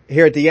says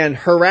here at the end,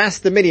 harass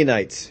the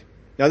Midianites.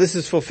 Now this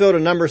is fulfilled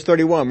in Numbers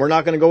 31. We're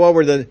not going to go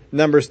over the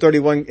Numbers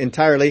 31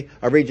 entirely.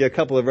 I'll read you a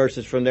couple of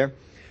verses from there.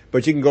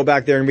 But you can go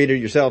back there and read it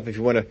yourself if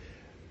you want to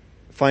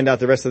find out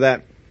the rest of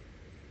that.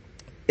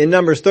 In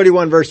Numbers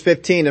 31 verse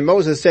 15, and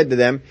Moses said to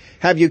them,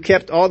 have you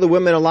kept all the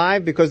women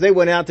alive? Because they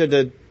went out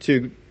there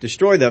to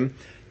destroy them,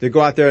 to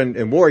go out there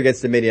and war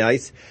against the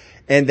Midianites.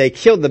 And they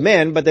killed the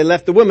men, but they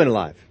left the women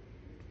alive.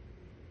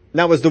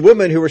 Now it was the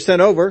women who were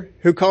sent over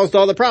who caused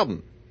all the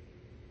problem.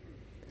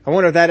 I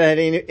wonder if that had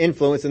any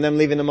influence in them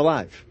leaving them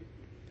alive.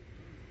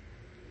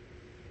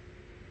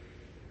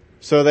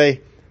 So they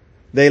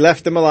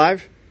left them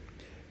alive.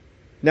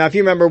 Now if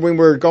you remember when we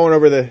were going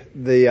over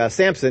the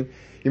Samson,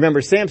 you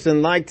remember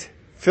Samson liked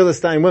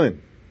Philistine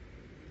women.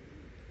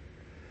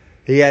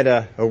 He had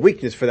a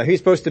weakness for that. He was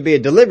supposed to be a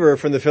deliverer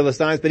from the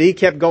Philistines, but he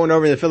kept going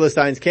over in the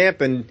Philistines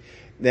camp and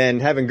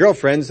having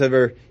girlfriends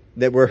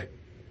that were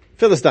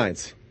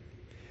Philistines.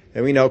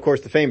 And we know, of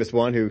course, the famous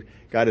one who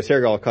got his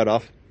hair all cut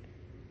off.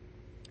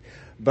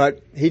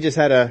 But he just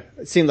had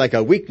it seemed like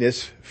a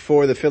weakness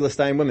for the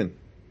Philistine women.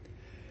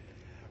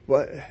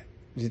 Well,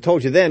 he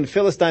told you then,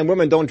 Philistine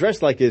women don't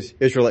dress like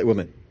Israelite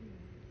women.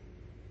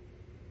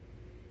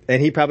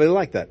 And he probably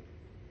liked that.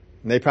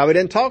 And they probably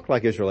didn't talk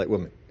like Israelite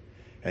women.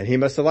 And he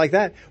must have liked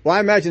that. Well,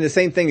 I imagine the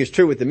same thing is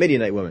true with the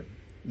Midianite women.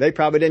 They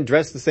probably didn't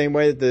dress the same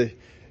way that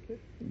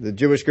the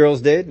Jewish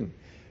girls did. And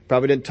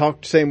probably didn't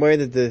talk the same way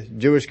that the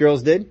Jewish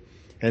girls did.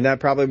 And that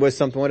probably was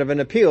somewhat of an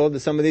appeal to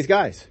some of these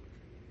guys.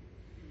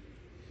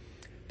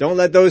 Don't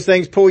let those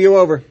things pull you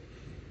over.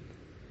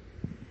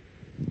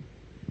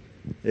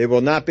 It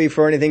will not be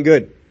for anything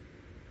good.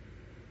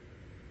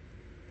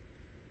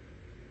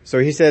 So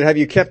he said, have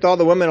you kept all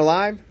the women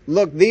alive?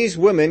 Look, these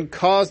women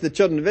caused the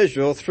children of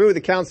Israel through the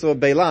counsel of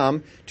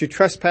Balaam to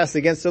trespass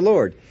against the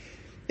Lord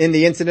in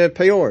the incident of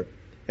Peor.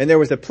 And there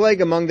was a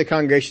plague among the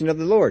congregation of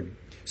the Lord.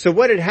 So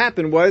what had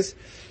happened was,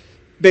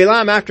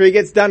 Balaam, after he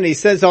gets done and he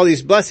says all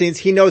these blessings,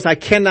 he knows I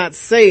cannot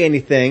say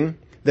anything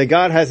that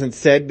God hasn't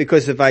said,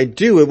 because if I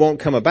do, it won't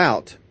come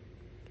about.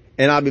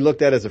 And I'll be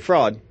looked at as a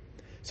fraud.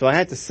 So I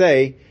had to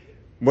say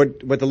what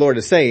the Lord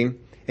is saying.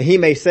 And he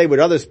may say what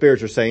other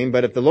spirits are saying,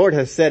 but if the Lord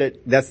has said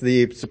it, that's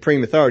the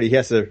supreme authority. He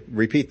has to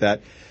repeat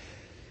that.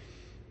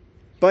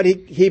 But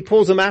he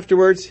pulls them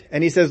afterwards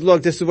and he says,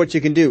 look, this is what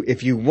you can do.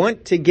 If you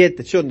want to get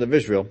the children of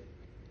Israel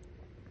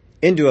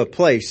into a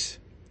place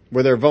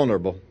where they're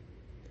vulnerable,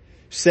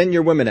 send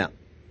your women out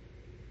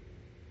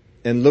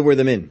and lure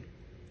them in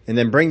and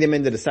then bring them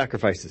into the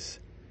sacrifices.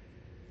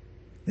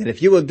 And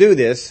if you will do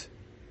this,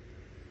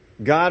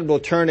 God will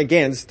turn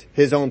against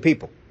his own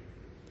people.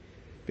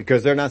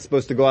 because they're not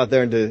supposed to go out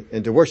there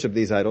and to worship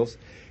these idols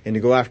and to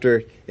go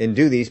after and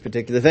do these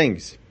particular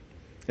things.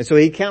 And so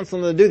he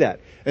counseled them to do that.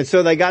 And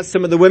so they got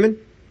some of the women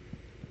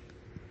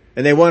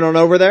and they went on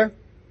over there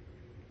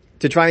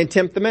to try and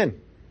tempt the men.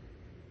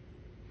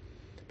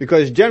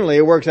 Because generally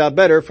it works out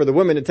better for the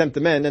women to tempt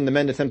the men than the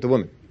men to tempt the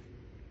women.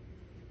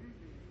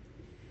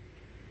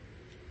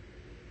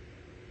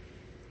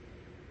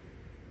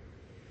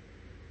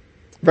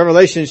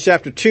 Revelation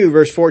chapter 2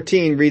 verse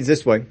 14 reads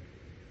this way.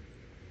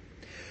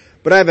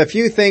 But I have a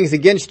few things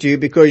against you,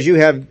 because you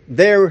have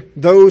there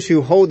those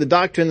who hold the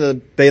doctrine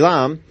of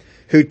Balaam,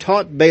 who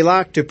taught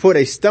Balak to put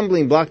a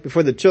stumbling block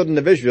before the children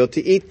of Israel,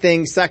 to eat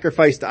things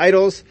sacrificed to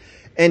idols,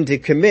 and to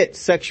commit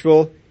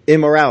sexual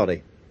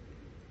immorality.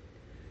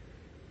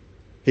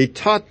 He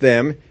taught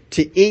them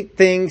to eat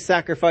things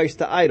sacrificed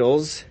to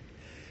idols,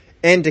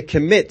 and to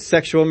commit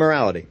sexual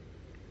immorality.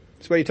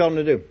 That's what he told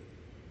them to do.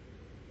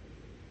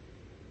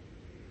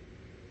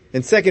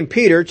 In 2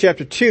 Peter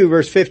chapter 2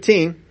 verse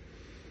 15,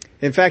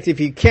 in fact, if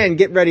you can,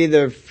 get ready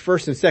the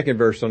first and second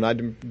verse. I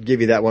didn't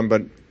give you that one,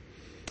 but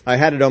I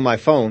had it on my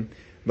phone,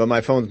 but my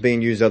phone's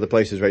being used other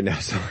places right now,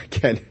 so I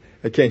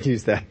can't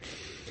use that.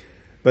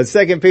 But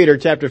 2 Peter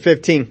chapter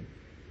 2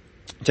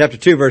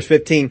 verse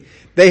 15,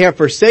 they have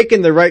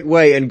forsaken the right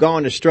way and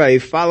gone astray,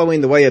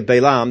 following the way of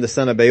Balaam, the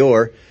son of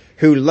Beor,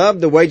 who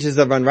loved the wages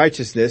of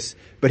unrighteousness,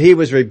 but he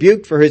was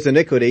rebuked for his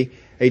iniquity.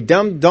 A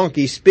dumb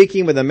donkey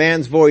speaking with a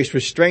man's voice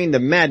restrained the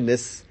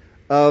madness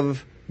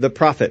of the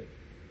prophet.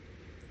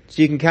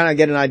 So you can kind of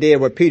get an idea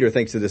of what Peter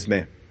thinks of this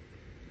man.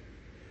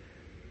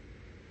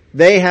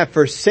 They have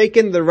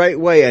forsaken the right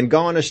way and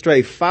gone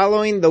astray,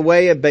 following the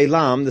way of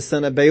Balaam, the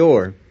son of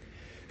Beor,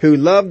 who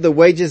loved the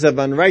wages of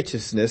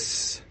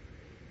unrighteousness,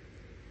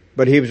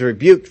 but he was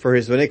rebuked for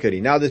his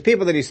iniquity. Now, the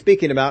people that he's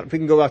speaking about, if we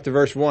can go back to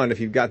verse 1, if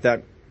you've got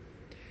that,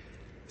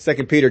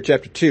 2 Peter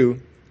chapter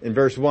 2, in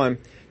verse 1,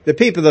 the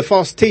people, the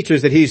false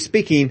teachers that he's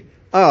speaking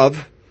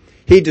of,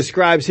 he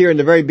describes here in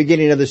the very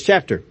beginning of this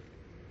chapter.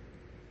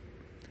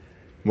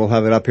 We'll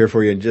have it up here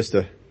for you in just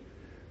a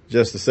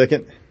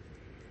second.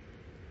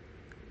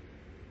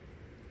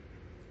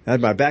 I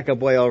had my backup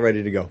way all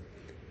ready to go.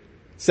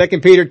 2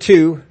 Peter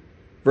 2,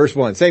 verse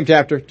 1. Same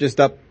chapter, just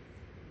up.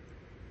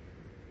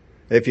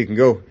 If you can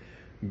go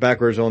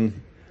backwards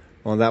on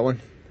that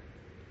one.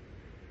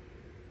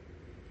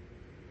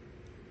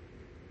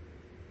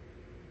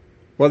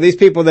 Well, these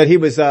people that he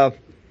was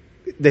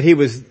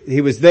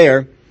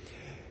there,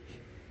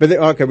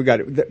 okay, we got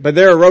it. But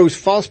there arose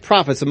false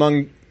prophets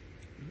among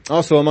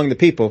the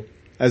people,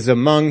 as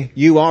among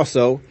you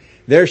also,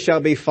 there shall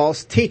be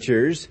false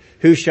teachers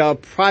who shall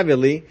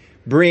privately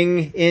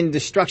bring in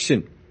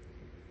destruction,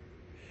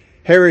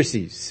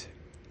 heresies,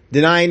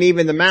 denying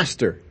even the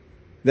master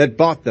that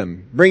bought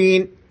them,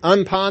 bringing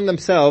upon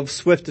themselves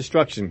swift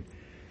destruction.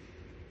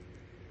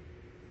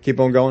 Keep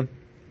on going.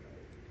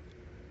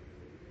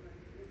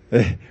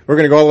 We're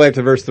going to go all the way up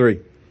to verse 3.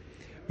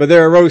 But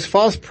there arose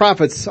false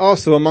prophets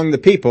also among the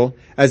people,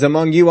 as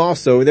among you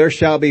also there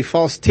shall be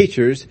false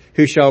teachers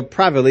who shall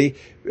privily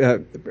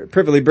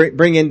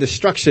bring in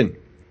destruction.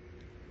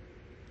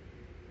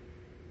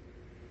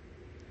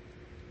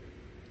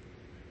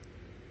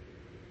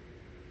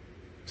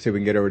 See if we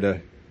can get over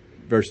to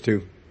verse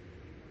 2.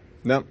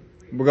 No,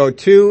 we'll go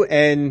 2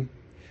 and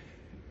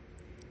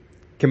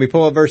can we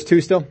pull up verse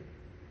 2 still?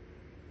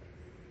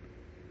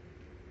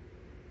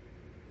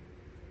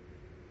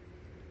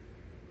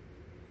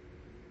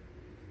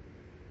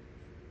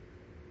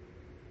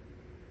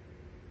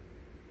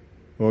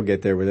 We'll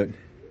get there with it.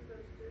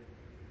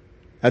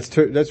 That's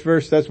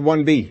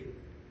 1b.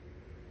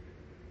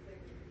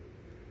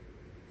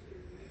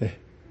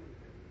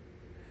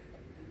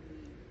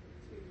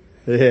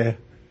 Yeah.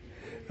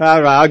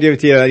 All right, I'll give it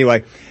to you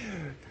anyway.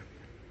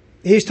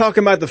 He's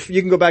talking about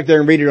you can go back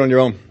there and read it on your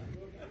own.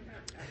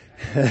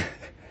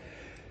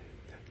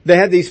 They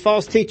had these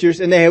false teachers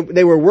and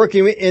they were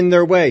working in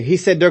their way. He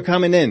said they're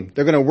coming in.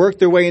 They're going to work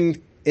their way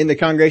in the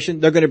congregation.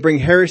 They're going to bring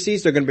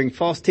heresies. They're going to bring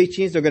false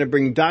teachings. They're going to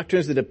bring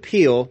doctrines that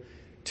appeal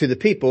to the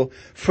people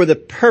for the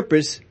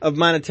purpose of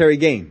monetary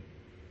gain.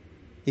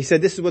 He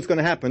said this is what's going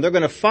to happen. They're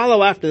going to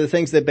follow after the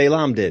things that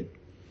Balaam did.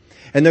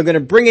 And they're going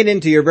to bring it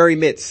into your very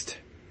midst.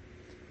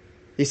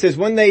 He says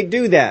when they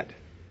do that,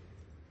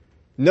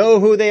 know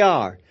who they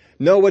are.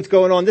 Know what's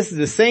going on. This is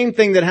the same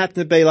thing that happened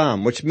to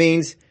Balaam, which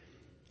means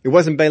it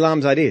wasn't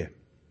Balaam's idea.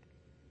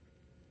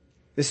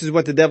 This is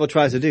what the devil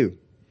tries to do.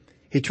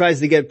 He tries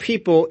to get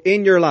people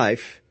in your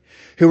life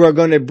who are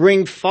going to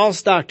bring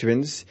false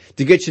doctrines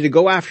to get you to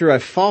go after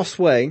a false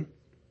way,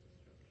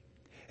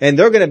 and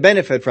they're going to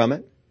benefit from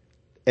it,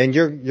 and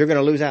you're going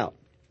to lose out.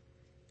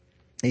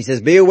 He says,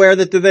 be aware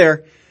that they're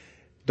there.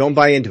 Don't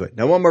buy into it.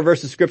 Now one more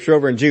verse of scripture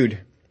over in Jude.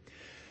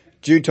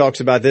 Jude talks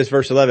about this,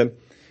 verse 11.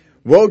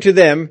 Woe to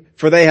them,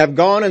 for they have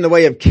gone in the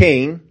way of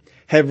Cain,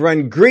 have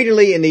run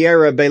greedily in the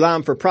error of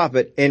Balaam for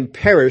profit, and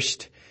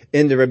perished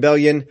in the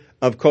rebellion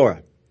of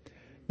Korah.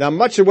 Now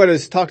much of what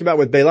is talked about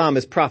with Balaam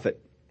is profit.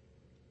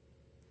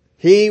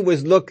 He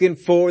was looking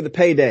for the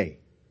payday.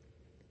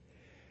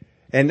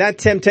 And that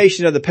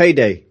temptation of the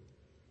payday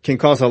can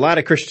cause a lot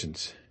of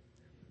Christians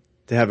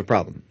to have a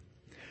problem.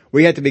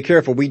 We have to be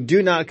careful. We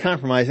do not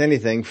compromise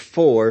anything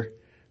for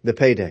the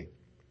payday.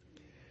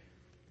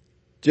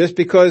 Just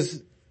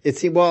because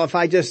well, if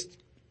I just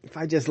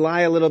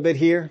lie a little bit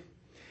here,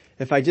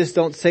 if I just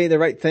don't say the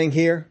right thing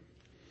here,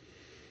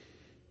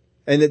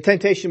 and the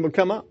temptation would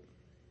come up.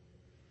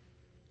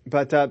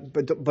 But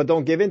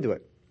don't give into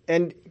it.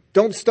 And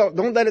don't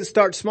let it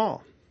start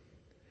small.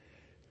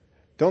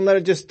 Don't let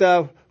it just,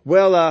 that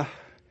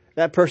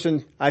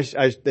person,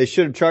 they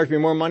should have charged me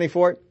more money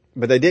for it,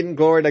 but they didn't.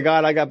 Glory to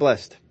God, I got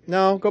blessed.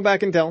 No, go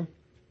back and tell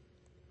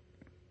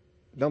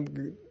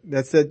them.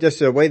 That's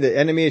just a way the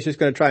enemy is just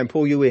going to try and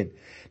pull you in.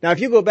 Now, if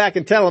you go back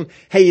and tell them,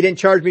 hey, you didn't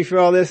charge me for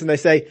all this, and they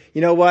say,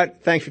 you know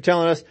what, thanks for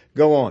telling us,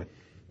 go on.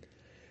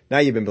 Now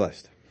you've been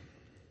blessed.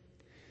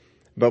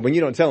 But when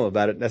you don't tell them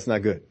about it, that's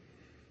not good.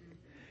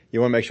 You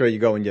want to make sure you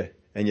go and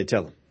you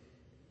tell them.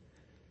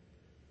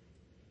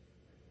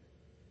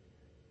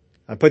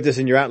 I put this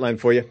in your outline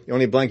for you. The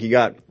only blank you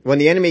got. When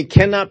the enemy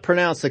cannot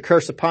pronounce a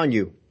curse upon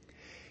you,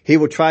 he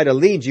will try to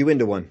lead you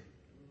into one.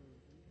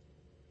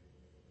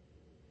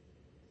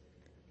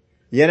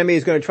 The enemy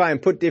is going to try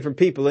and put different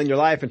people in your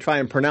life and try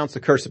and pronounce a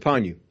curse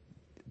upon you.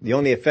 The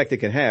only effect it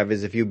can have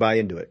is if you buy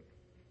into it.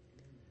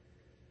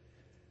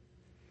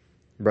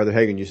 Brother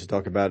Hagin used to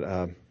talk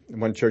about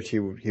one church he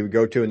would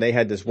go to, and they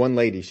had this one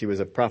lady. She was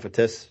a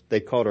prophetess. They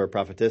called her a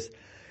prophetess.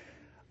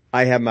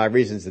 I have my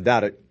reasons to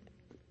doubt it,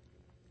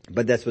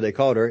 but that's what they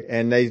called her.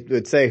 And they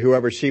would say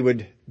whoever she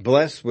would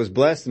bless was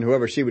blessed, and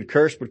whoever she would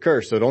curse would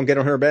curse. So don't get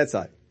on her bad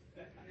side.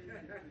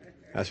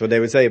 That's what they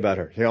would say about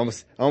her.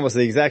 Almost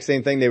the exact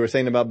same thing they were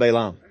saying about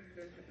Balaam.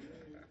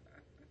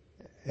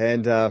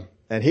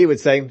 And he would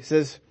say,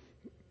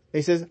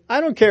 he says,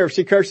 I don't care if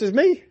she curses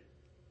me.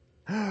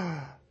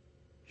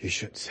 You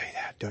shouldn't say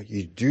that.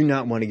 You do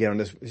not want to get on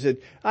this. He said,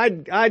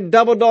 I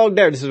double dog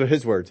dare. This is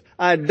his words.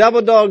 I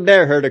double dog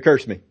dare her to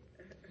curse me.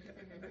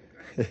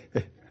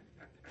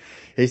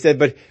 He said,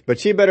 but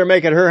she better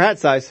make it her hat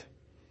size.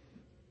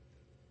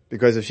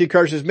 Because if she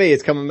curses me,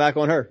 it's coming back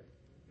on her.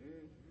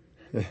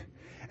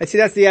 And see,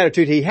 that's the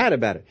attitude he had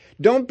about it.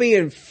 Don't be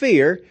in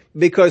fear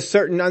because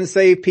certain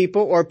unsaved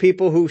people or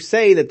people who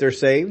say that they're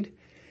saved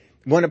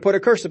want to put a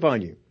curse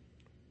upon you.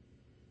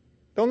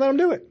 Don't let them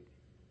do it.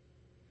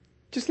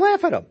 Just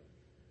laugh at them.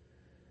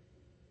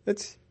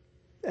 That's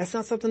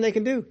not something they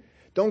can do.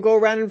 Don't go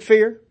around in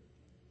fear.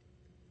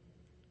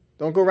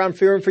 Don't go around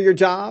fearing for your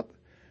job,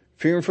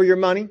 fearing for your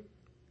money,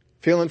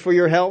 fearing for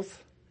your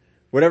health,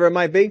 whatever it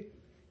might be.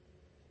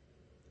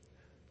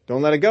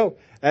 Don't let it go.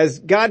 As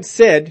God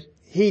said,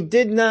 he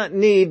did not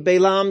need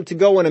Balaam to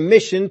go on a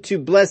mission to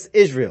bless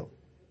Israel.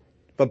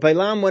 But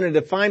Balaam wanted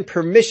to find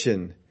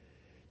permission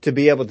to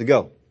be able to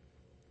go.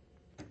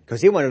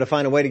 Because he wanted to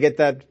find a way to get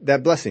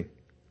that blessing.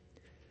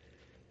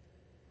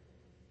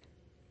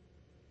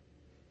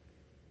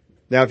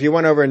 Now, if you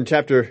went over in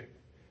chapter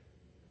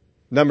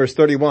Numbers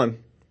 31,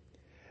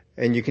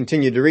 and you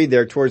continue to read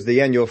there towards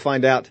the end, you'll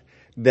find out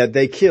that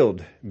they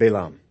killed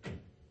Balaam.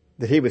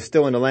 That he was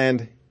still in the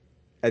land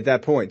at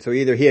that point. So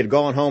either he had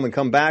gone home and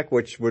come back,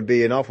 which would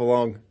be an awful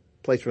long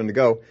place for him to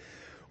go,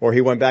 or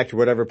he went back to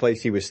whatever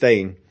place he was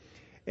staying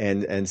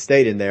and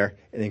stayed in there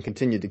and then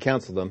continued to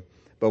counsel them.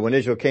 But when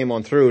Israel came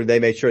on through, they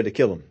made sure to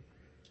kill him.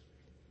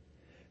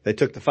 They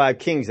took the 5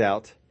 kings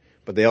out,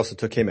 but they also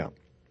took him out.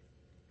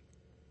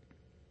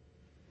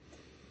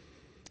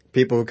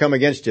 People who come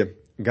against you,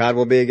 God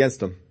will be against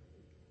them.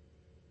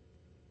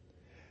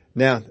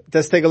 Now,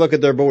 let's take a look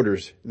at their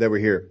borders that were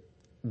here.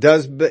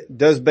 Does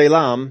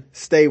Balaam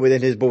stay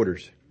within his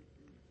borders?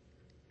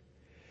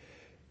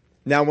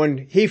 Now,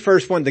 when he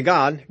first went to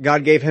God,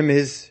 God gave him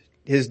his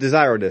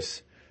desire of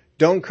this.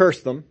 Don't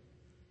curse them,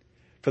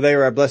 for they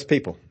are a blessed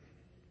people.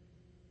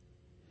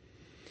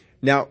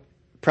 Now,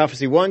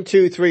 prophecy 1,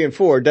 2, 3, and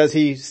 4, does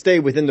he stay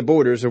within the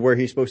borders of where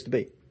he's supposed to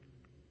be?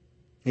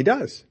 He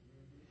does.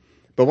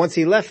 But once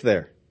he left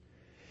there,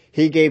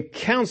 he gave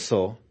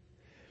counsel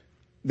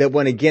that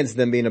went against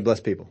them being a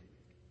blessed people.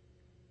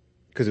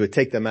 Because it would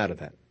take them out of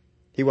that.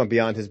 He went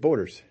beyond his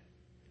borders.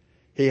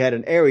 He had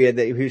an area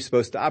that he was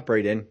supposed to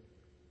operate in.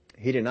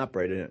 He didn't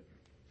operate in it.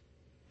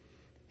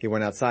 He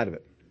went outside of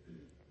it.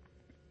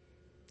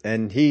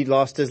 And he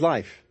lost his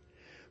life.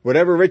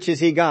 Whatever riches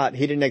he got,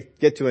 he didn't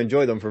get to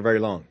enjoy them for very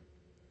long.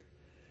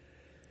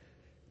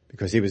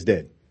 Because he was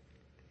dead.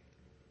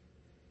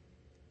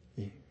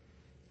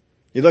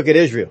 You look at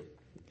Israel.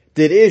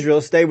 Did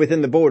Israel stay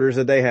within the borders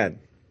that they had?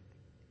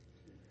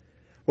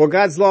 Well,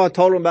 God's law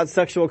told them about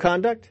sexual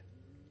conduct,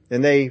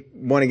 and they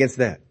went against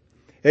that.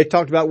 It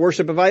talked about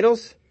worship of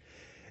idols,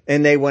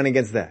 and they went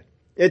against that.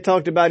 It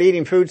talked about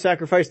eating food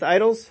sacrificed to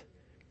idols,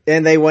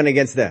 and they went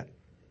against that.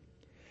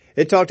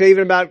 It talked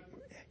even about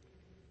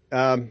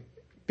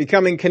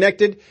becoming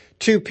connected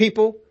to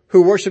people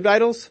who worshiped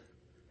idols.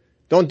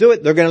 Don't do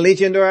it. They're going to lead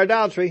you into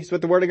idolatry. That's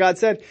what the Word of God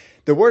said.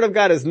 The Word of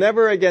God is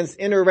never against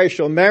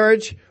interracial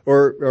marriage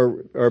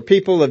or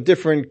people of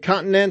different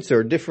continents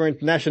or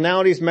different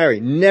nationalities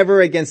marry.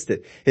 Never against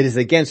it. It is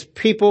against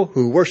people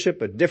who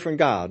worship a different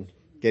God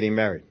getting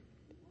married.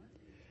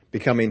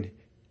 Becoming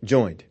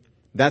joined.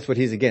 That's what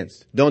he's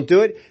against. Don't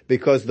do it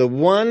because the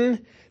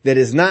one that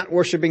is not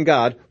worshiping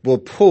God will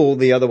pull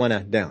the other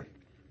one down.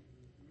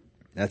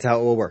 That's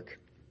how it will work.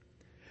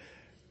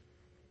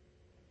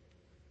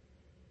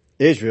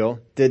 Israel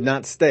did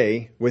not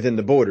stay within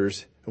the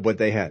borders of what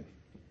they had.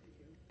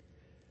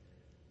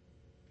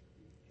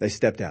 They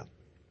stepped out.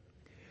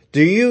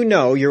 Do you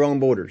know your own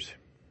borders?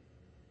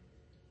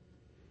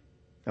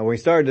 Now, when we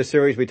started this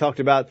series, we talked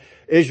about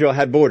Israel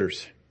had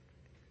borders.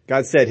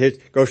 God said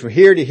it goes from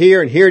here to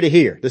here and here to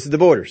here. This is the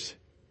borders.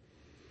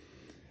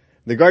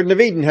 The Garden of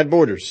Eden had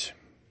borders.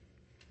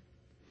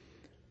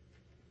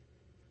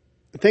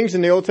 The things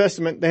in the Old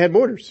Testament, they had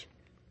borders.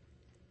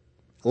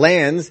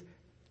 Lands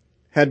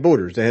had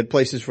borders. They had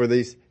places for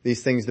these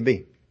things to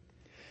be.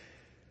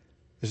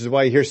 This is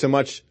why you hear so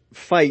much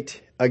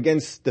fight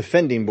against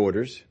defending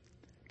borders,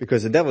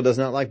 because the devil does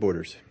not like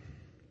borders.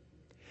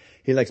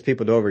 He likes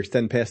people to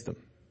overextend past them,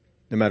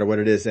 no matter what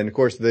it is. And of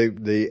course,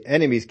 the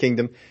enemy's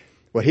kingdom,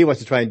 what he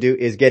wants to try and do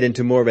is get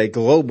into more of a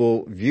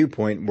global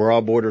viewpoint where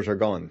all borders are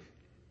gone.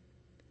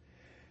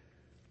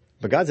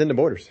 But God's in the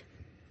borders.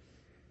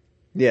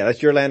 Yeah,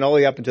 that's your land all the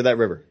way up into that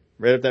river.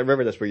 Right up that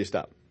river, that's where you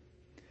stop.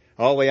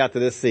 All the way out to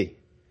this sea.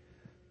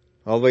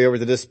 All the way over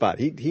to this spot.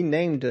 He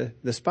named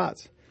the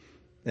spots.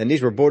 And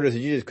these were borders that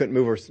you just couldn't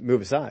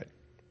move aside.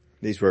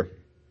 This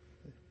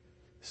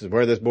is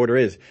where this border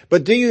is.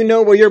 But do you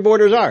know where your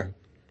borders are?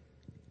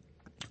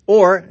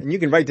 Or, and you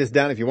can write this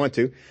down if you want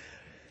to,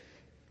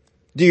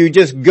 do you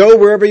just go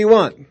wherever you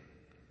want?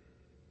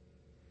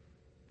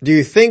 Do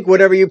you think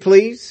whatever you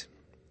please?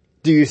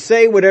 Do you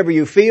say whatever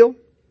you feel?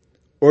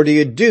 Or do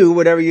you do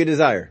whatever you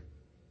desire?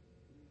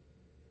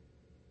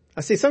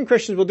 I see some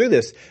Christians will do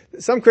this.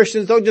 Some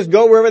Christians don't just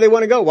go wherever they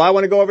want to go. Well, I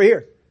want to go over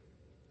here.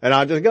 And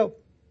I'll just go.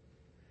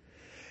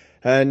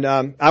 And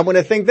I want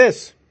to think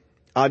this.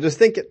 I'll just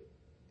think it.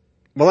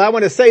 Well, I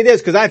want to say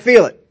this because I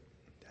feel it.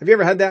 Have you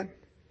ever had that?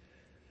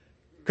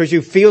 Because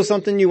you feel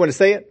something, you want to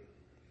say it?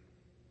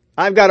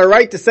 I've got a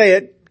right to say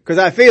it because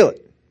I feel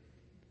it.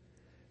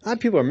 A lot of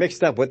people are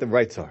mixed up what the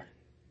rights are.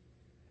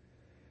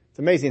 It's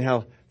amazing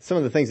how some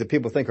of the things that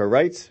people think are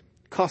rights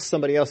cost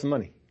somebody else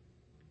money.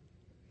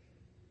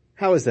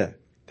 How is that?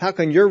 How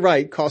can your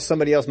right cost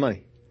somebody else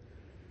money?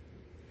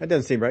 That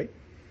doesn't seem right.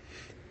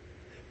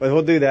 But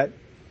we'll do that.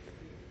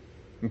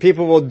 And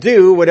people will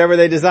do whatever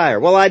they desire.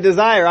 Well,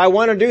 I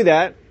want to do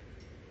that,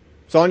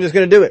 so I'm just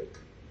going to do it.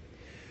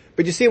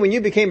 But you see, when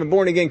you became a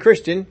born-again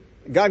Christian,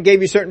 God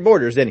gave you certain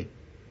borders, didn't he?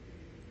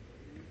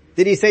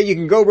 Did he say you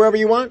can go wherever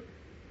you want?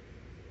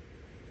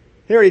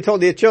 He already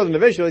told the children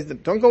of Israel, he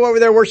said, don't go over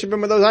there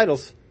worshiping with those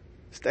idols.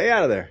 Stay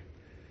out of there.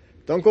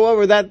 Don't go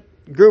over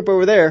that group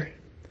over there.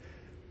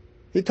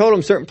 He told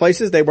them certain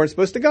places they weren't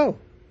supposed to go.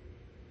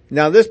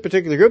 Now this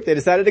particular group, they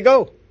decided to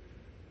go.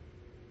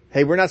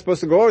 Hey, we're not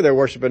supposed to go over there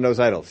worshiping those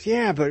idols.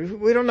 Yeah, but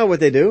we don't know what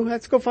they do.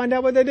 Let's go find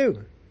out what they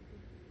do.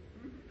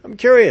 I'm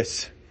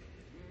curious.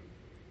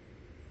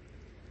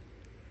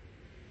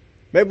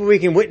 Maybe we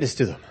can witness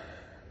to them.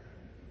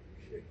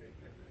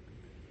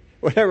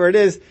 Whatever it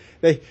is,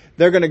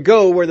 they're going to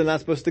go where they're not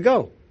supposed to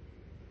go.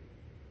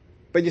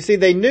 But you see,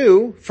 they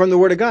knew from the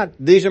Word of God,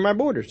 these are my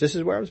borders. This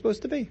is where I'm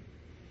supposed to be.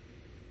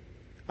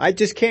 I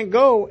just can't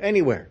go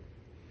anywhere.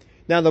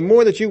 Now, the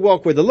more that you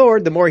walk with the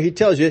Lord, the more He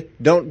tells you,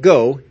 don't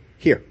go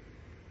here.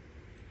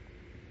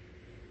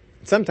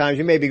 Sometimes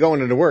you may be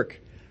going into work.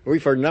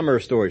 We've heard a number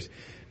of stories.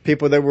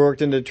 People that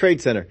worked in the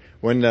trade center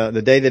when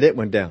the day that it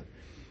went down.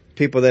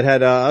 People that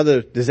had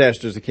other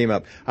disasters that came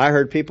up. I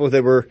heard people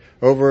that were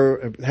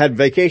had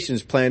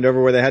vacations planned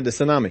over where they had the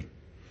tsunami.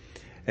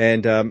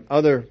 And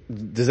other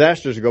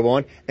disasters go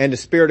on, and the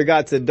Spirit of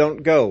God said,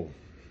 don't go.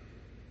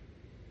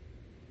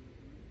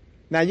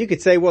 Now you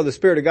could say, well, the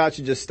Spirit of God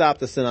should just stop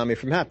the tsunami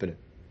from happening.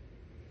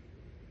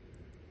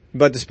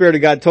 But the Spirit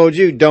of God told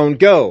you, don't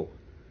go.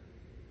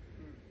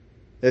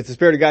 If the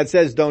Spirit of God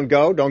says, don't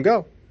go, don't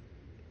go.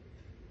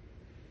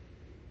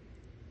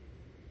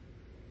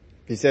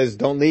 If He says,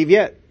 don't leave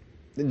yet,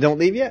 then don't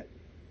leave yet.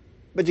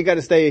 But you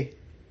gotta stay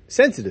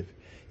sensitive.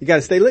 You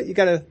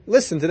gotta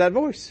listen to that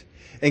voice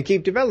and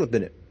keep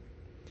developing it.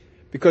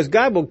 Because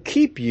God will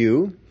keep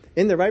you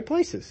in the right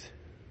places.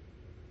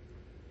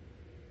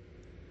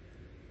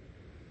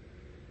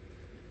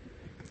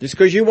 Just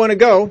because you want to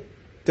go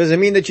doesn't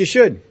mean that you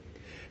should.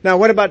 Now,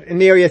 what about in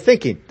the area of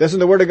thinking? Doesn't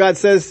the Word of God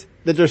says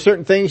that there are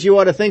certain things you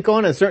ought to think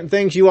on and certain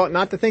things you ought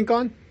not to think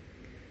on?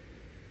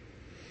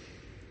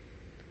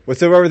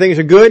 Whatsoever things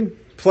are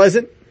good,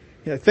 pleasant,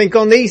 think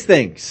on these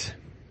things.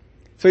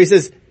 So He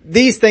says,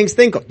 these things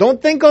think on.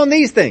 Don't think on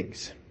these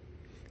things.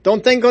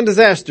 Don't think on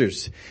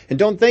disasters. And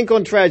don't think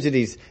on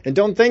tragedies. And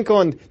don't think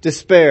on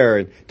despair.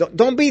 And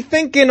don't be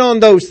thinking on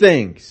those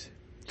things.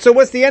 So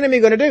what's the enemy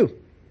going to do?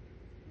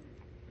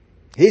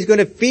 He's going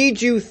to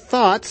feed you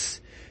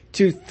thoughts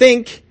to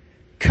think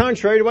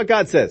contrary to what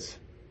God says.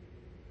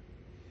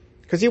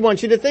 Because He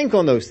wants you to think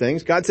on those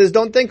things. God says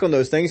don't think on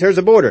those things. Here's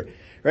a border.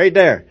 Right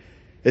there.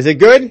 Is it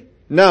good?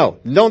 No.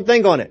 Don't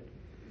think on it.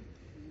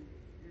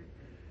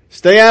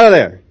 Stay out of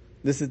there.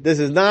 This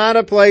is not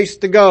a place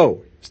to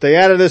go. Stay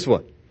out of this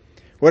one.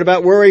 What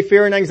about worry,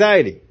 fear, and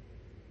anxiety?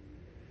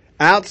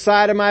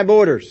 Outside of my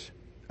borders.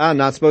 I'm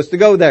not supposed to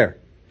go there.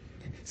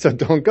 So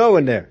don't go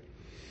in there.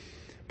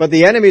 But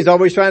the enemy's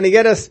always trying to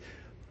get us.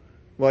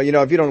 Well,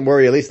 if you don't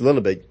worry at least a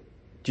little bit,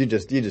 you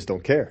just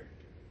don't care.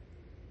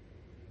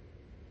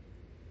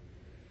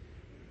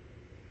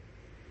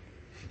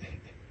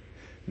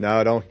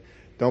 No,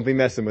 don't be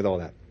messing with all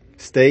that.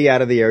 Stay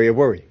out of the area of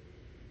worry,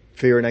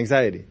 fear, and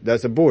anxiety.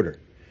 That's a border.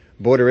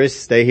 Border is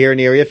stay here in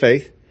the area of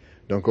faith.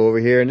 Don't go over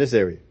here in this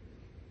area.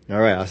 All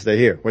right, I'll stay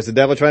here. What's the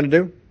devil trying to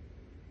do?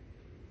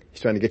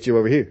 He's trying to get you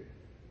over here.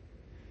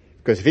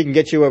 Because if he can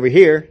get you over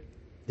here,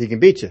 he can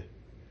beat you.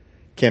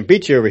 Can't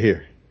beat you over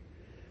here.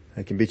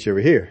 I can beat you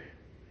over here.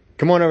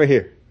 Come on over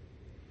here.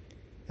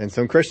 And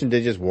some Christians,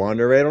 they just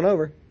wander right on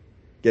over.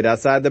 Get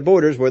outside the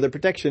borders where the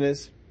protection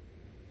is.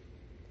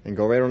 And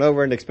go right on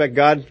over and expect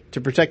God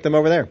to protect them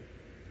over there.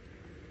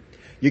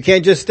 You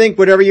can't just think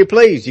whatever you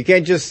please. You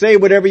can't just say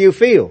whatever you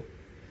feel.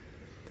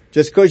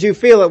 Just because you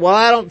feel it, well,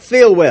 I don't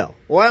feel well.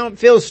 Well, I don't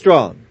feel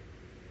strong.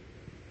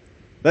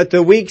 Let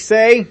the weak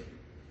say,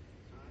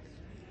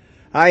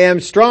 I am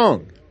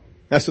strong.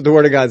 That's what the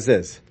Word of God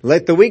says.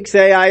 Let the weak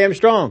say, I am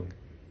strong.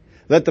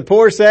 Let the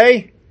poor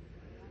say,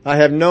 I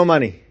have no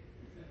money.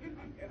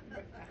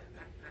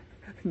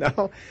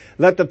 No.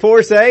 Let the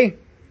poor say,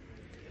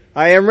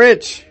 I am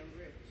rich.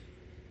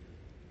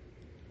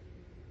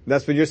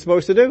 That's what you're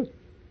supposed to do.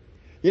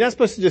 You're not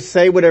supposed to just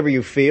say whatever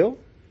you feel.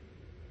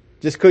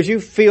 Just because you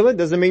feel it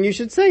doesn't mean you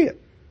should say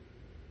it.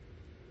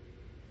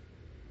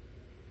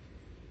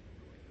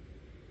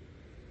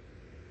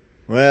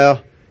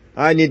 Well,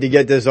 I need to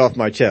get this off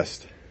my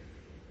chest.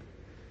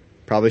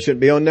 Probably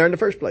shouldn't be on there in the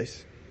first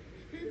place.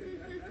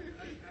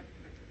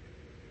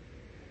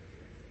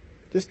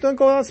 Just don't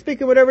go out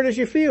speaking whatever it is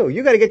you feel.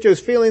 You got to get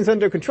those feelings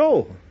under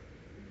control.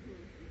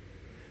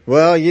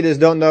 Well, you just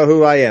don't know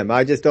who I am.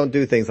 I just don't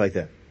do things like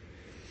that.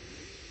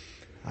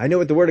 I know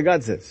what the Word of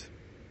God says.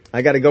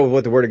 I got to go with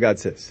what the Word of God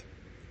says.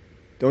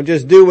 Don't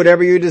just do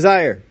whatever you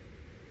desire.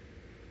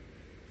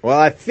 Well,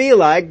 I feel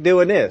like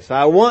doing this.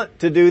 I want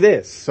to do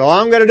this, so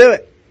I'm going to do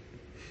it.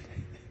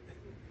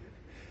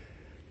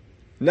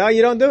 No,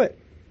 you don't do it.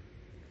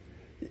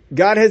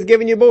 God has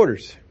given you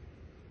borders.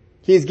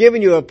 He's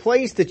given you a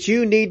place that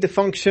you need to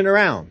function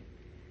around.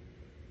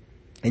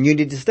 And you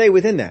need to stay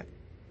within that.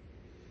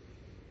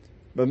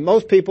 But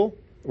most people,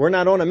 we're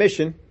not on a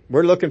mission.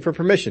 We're looking for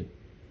permission.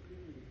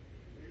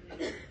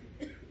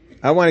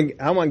 I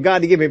want God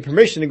to give me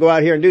permission to go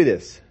out here and do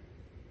this.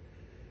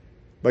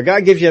 But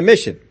God gives you a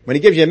mission. When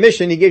He gives you a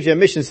mission, He gives you a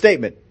mission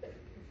statement.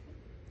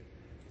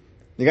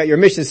 You got your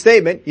mission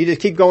statement, you just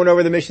keep going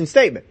over the mission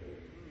statement.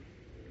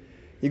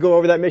 You go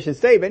over that mission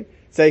statement,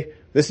 say,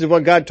 this is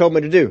what God told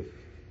me to do.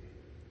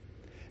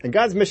 And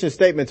God's mission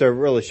statements are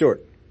really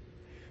short.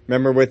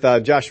 Remember with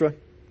Joshua?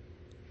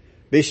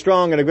 Be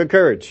strong and of good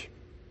courage.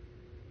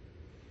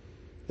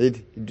 A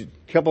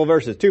couple of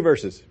verses, 2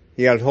 verses.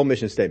 He got a whole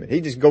mission statement.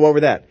 He just go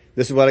over that.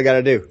 This is what I got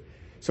to do.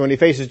 So when he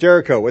faces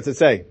Jericho, what's it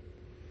say?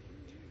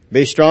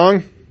 Be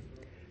strong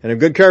and of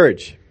good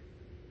courage.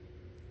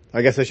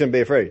 I guess I shouldn't be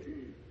afraid.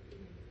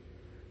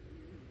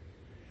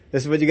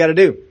 This is what you got to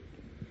do.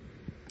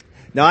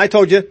 Now I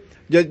told you,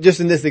 just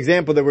in this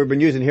example that we've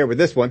been using here with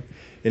this one,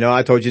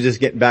 I told you just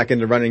getting back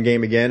into the running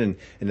game again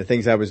and the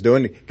things I was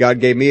doing. God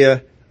gave me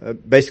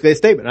basically a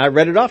statement. I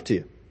read it off to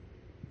you.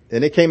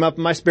 And it came up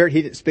in my spirit.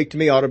 He didn't speak to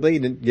me audibly. He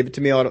didn't give it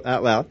to me out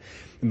loud.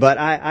 But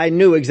I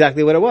knew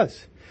exactly what it was.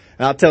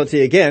 And I'll tell it to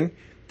you again,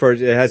 for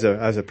it has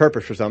a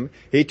purpose for something.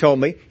 He told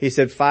me, he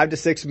said 5 to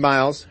 6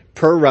 miles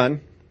per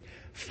run,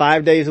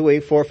 5 days a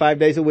week, 4 or 5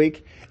 days a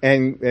week,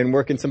 and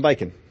working some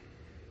biking.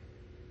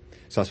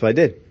 So that's what I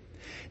did.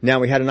 Now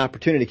we had an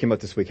opportunity come up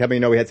this week. How many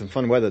know we had some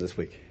fun weather this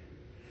week?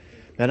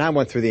 And I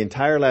went through the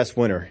entire last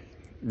winter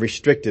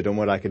restricted on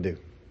what I could do.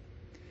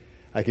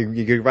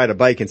 You could ride a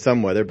bike in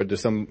some weather, but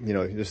there's some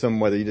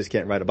weather you just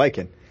can't ride a bike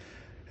in.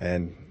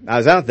 And I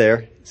was out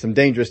there some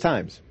dangerous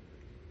times.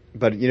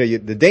 But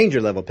the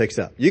danger level picks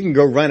up. You can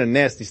go running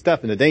nasty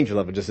stuff and the danger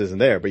level just isn't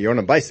there. But you're on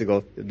a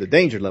bicycle, the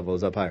danger level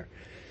is up higher.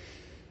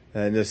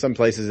 And there's some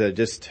places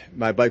that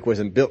my bike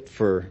wasn't built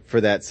for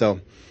that.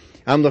 So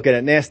I'm looking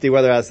at nasty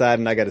weather outside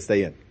and I got to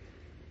stay in.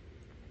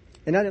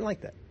 And I didn't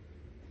like that.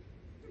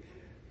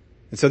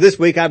 And so this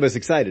week I was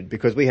excited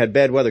because we had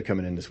bad weather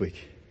coming in this week.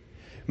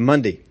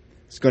 Monday,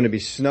 it's going to be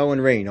snow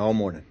and rain all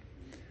morning.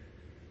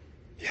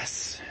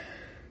 Yes.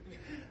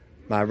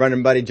 My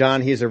running buddy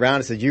John, he's around.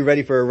 I said, you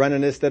ready for a run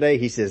in this today?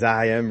 He says,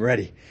 I am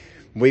ready.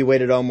 We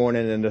waited all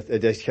morning and it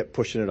just kept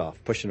pushing it off.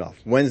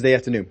 Wednesday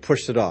afternoon,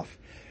 pushed it off.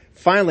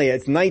 Finally,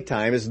 it's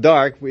nighttime. It's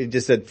dark. We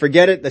just said,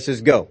 forget it. Let's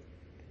just go.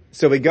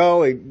 So we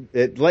go.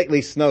 It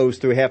lightly snows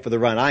through half of the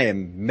run. I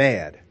am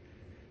mad.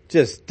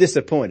 Just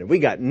disappointed. We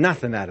got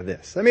nothing out of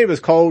this. I mean, it was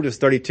cold. It was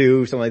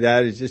 32, something like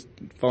that. It's just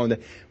falling down.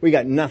 We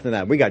got nothing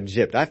out of it. We got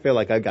gypped. I feel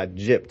like I got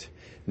gypped.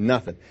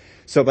 Nothing.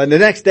 So, but the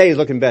next day is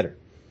looking better.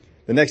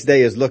 The next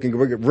day is looking,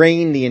 we're going to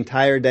rain the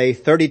entire day.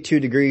 32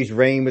 degrees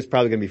rain was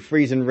probably going to be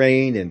freezing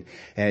rain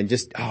and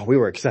just, we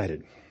were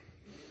excited.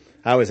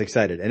 I was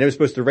excited. And it was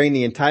supposed to rain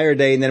the entire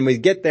day. And then we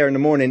get there in the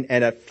morning,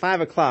 and at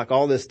 5 o'clock,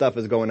 all this stuff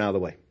is going out of the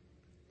way.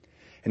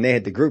 And they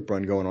had the group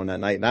run going on that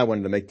night, and I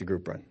wanted to make the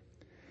group run.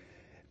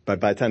 But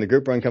by the time the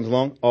group run comes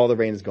along, all the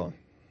rain is gone.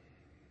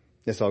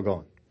 It's all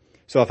gone.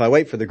 So if I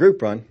wait for the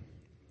group run,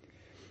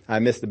 I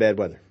miss the bad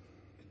weather.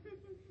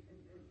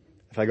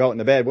 If I go out in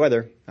the bad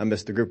weather, I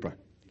miss the group run.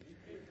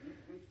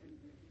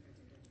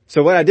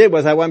 So what I did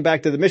was I went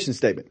back to the mission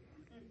statement.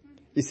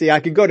 You see,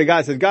 I could go to God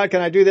and say, God,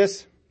 can I do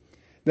this?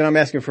 Then I'm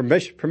asking for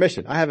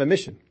permission. I have a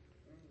mission.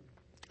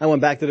 I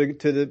went back to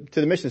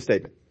the mission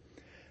statement.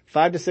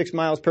 5 to 6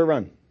 miles per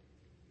run.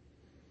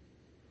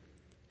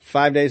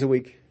 5 days a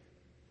week.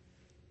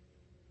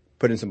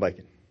 Put in some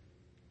biking.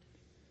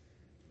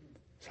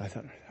 So I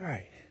thought, all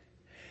right.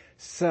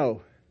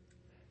 So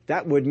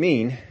that would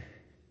mean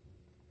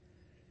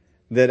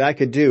that I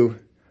could do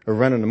a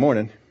run in the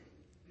morning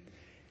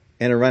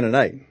and a run at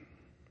night.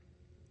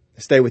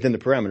 Stay within the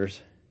parameters,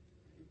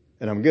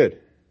 and I'm good.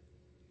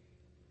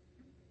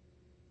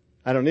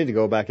 I don't need to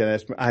go back and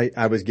ask.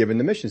 I was given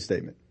the mission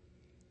statement.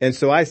 And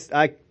so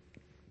I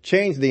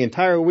changed the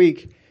entire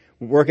week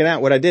working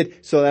out what I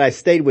did so that I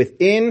stayed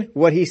within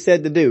what he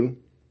said to do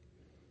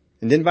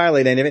and didn't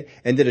violate any of it,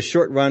 and did a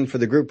short run for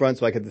the group run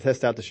so I could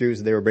test out the shoes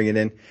that they were bringing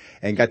in,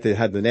 and got to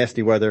have the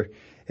nasty weather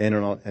and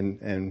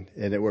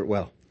it worked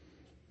well.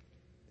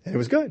 And it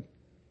was good.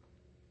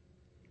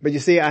 But you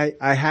see,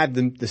 I have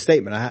the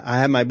statement. I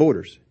have my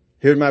borders.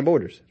 Here's my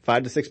borders.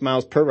 5 to 6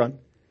 miles per run.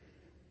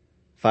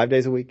 5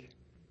 days a week.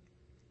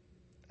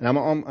 And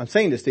I'm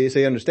saying this to you so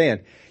you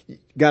understand.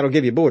 God will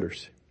give you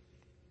borders.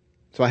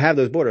 So I have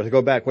those borders. I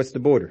go back. What's the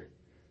border?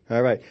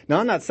 All right. Now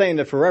I'm not saying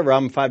that forever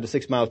I'm 5 to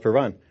 6 miles per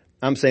run.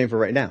 I'm saying for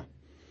right now.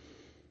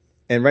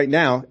 And right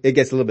now it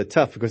gets a little bit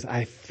tough because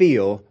I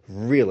feel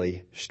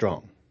really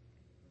strong.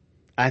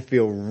 I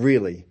feel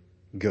really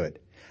good.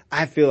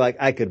 I feel like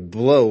I could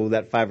blow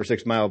that 5 or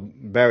 6 mile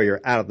barrier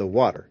out of the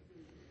water.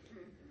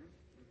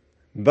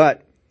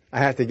 But I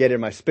have to get in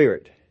my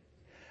spirit.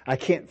 I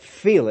can't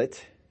feel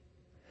it.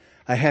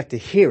 I have to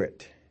hear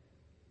it.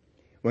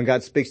 When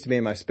God speaks to me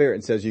in my spirit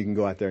and says, you can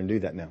go out there and do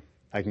that now.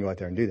 I can go out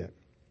there and do that.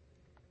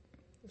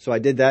 So I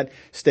did that,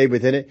 stayed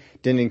within it,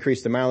 didn't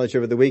increase the mileage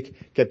over the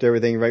week, kept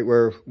everything right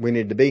where we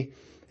needed to be.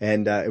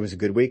 And it was a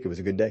good week. It was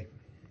a good day.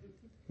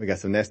 We got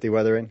some nasty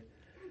weather in.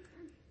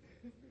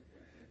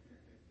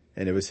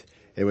 And it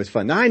was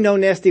fun. Now I know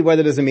nasty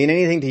weather doesn't mean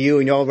anything to you,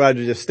 and y'all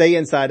rather just stay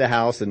inside the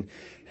house, and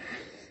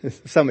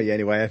some of you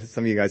anyway,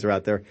 some of you guys are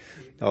out there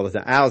all the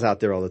time. Al's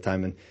out there all the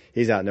time, and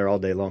he's out there all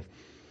day long.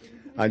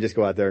 I just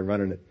go out there and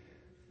run in it.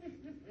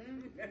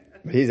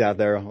 But he's out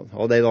there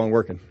all day long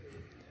working.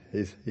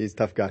 He's a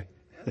tough guy.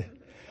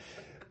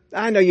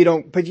 I know you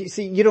don't, but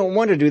you don't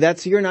want to do that,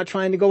 so you're not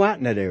trying to go out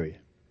in that area.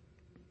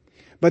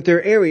 But there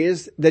are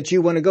areas that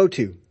you want to go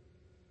to.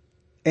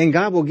 And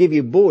God will give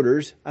you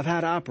borders of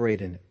how to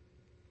operate in it.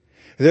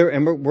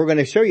 And we're going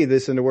to show you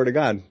this in the Word of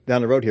God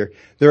down the road here.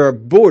 There are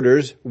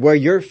borders where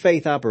your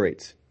faith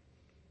operates.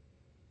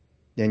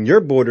 And your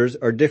borders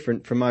are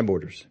different from my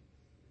borders.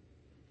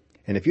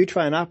 And if you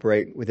try and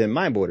operate within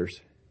my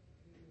borders,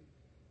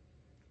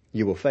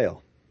 you will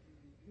fail.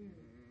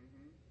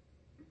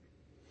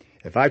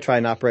 If I try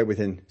and operate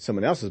within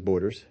someone else's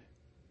borders,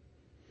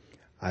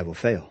 I will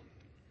fail.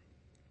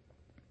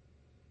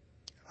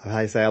 If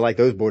I say I like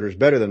those borders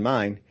better than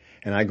mine,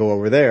 and I go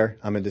over there,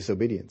 I'm in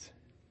disobedience.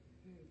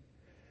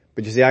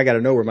 But you see, I got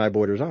to know where my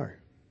borders are.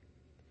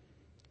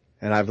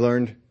 And I've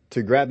learned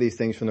to grab these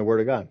things from the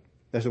Word of God.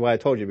 That's why I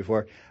told you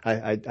before.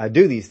 I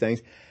do these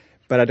things,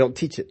 but I don't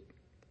teach it.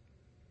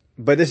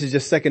 But this is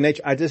just second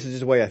nature. This is just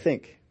the way I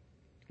think.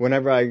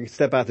 Whenever I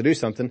step out to do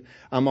something,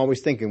 I'm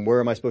always thinking, where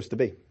am I supposed to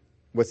be?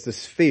 What's the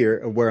sphere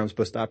of where I'm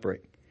supposed to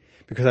operate?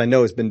 Because I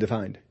know it's been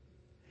defined.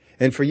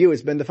 And for you,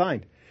 it's been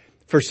defined.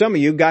 For some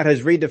of you, God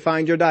has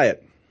redefined your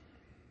diet.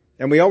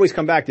 And we always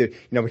come back to,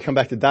 we come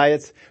back to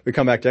diets, we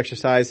come back to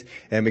exercise,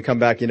 and we come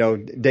back,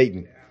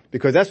 dating.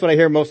 Because that's what I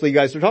hear mostly you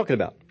guys are talking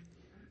about.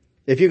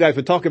 If you guys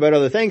would talk about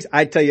other things,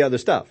 I'd tell you other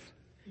stuff.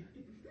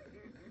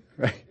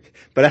 Right?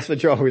 But that's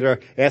what you're always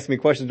asking me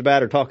questions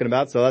about or talking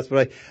about. So that's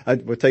what I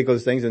will take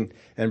those things and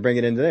bring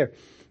it into there.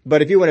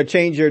 But if you want to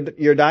change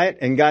your diet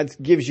and God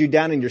gives you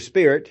down in your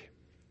spirit,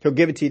 He'll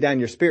give it to you down in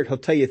your spirit. He'll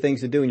tell you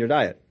things to do in your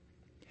diet.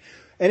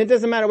 And it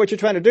doesn't matter what you're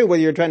trying to do,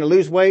 whether you're trying to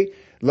lose weight,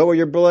 lower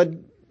your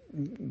blood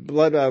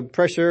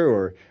pressure,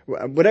 or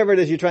whatever it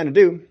is you're trying to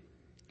do.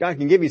 God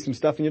can give you some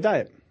stuff in your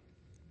diet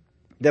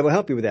that will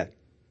help you with that.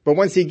 But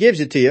once He gives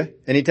it to you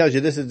and He tells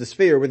you this is the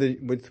sphere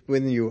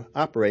when you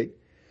operate,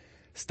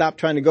 stop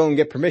trying to go and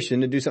get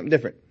permission to do something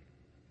different.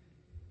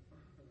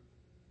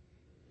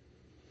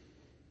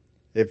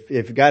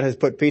 If God has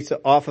put pizza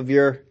off of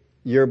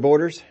your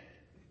borders,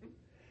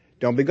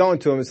 don't be going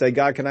to Him and say,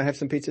 God, can I have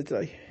some pizza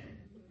today?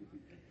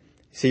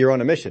 See, you're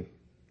on a mission.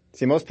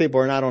 See, most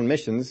people are not on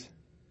missions.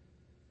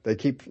 They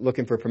keep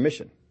looking for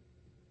permission.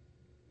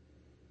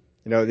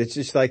 It's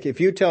just like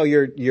if you tell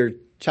your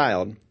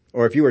child,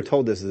 or if you were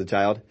told this as a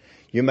child,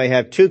 you may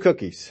have 2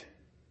 cookies.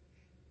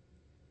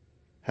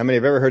 How many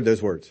have ever heard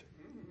those words?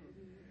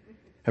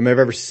 How many have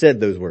ever said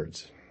those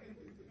words?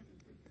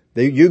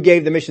 You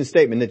gave the mission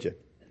statement, didn't you?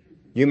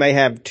 You may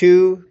have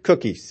 2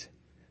 cookies.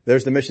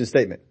 There's the mission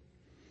statement.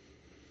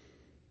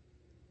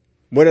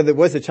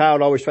 What's the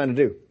child always trying to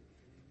do?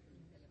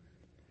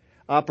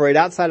 Operate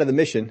outside of the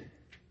mission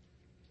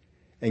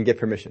and get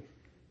permission.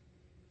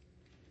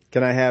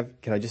 Can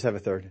I just have a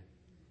third?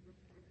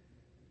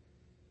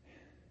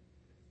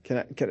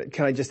 Can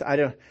I just, I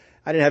didn't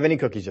have any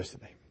cookies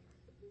yesterday.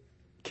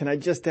 Can I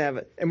just have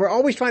it? And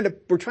we're trying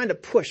to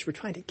push, we're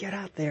trying to get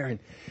out there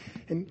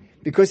and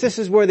because this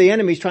is where the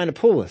enemy's trying to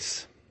pull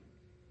us.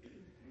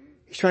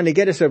 He's trying to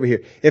get us over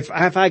here. If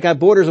I got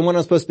borders on what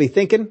I'm supposed to be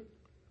thinking,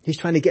 he's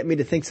trying to get me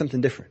to think something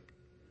different.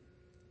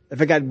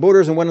 If I got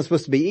borders on what I'm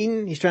supposed to be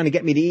eating, he's trying to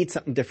get me to eat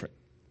something different.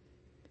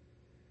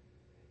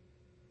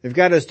 If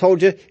God has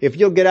told you, if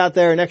you'll get out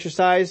there and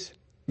exercise,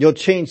 you'll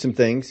change some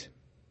things,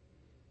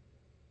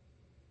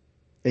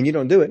 and you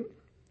don't do it,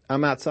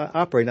 I'm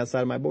operating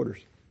outside of my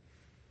borders.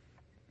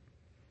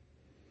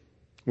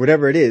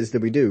 Whatever it is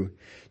that we do,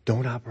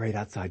 don't operate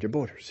outside your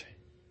borders.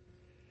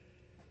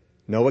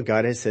 Know what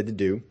God has said to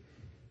do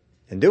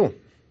and do them.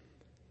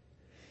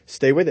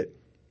 Stay with it.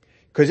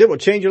 Because it will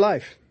change your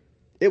life.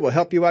 It will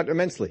help you out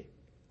immensely.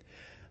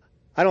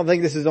 I don't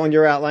think this is on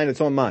your outline,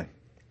 it's on mine.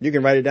 You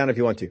can write it down if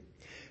you want to.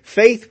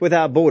 Faith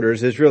without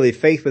borders is really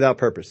faith without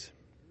purpose.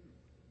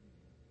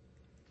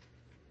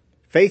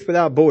 Faith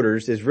without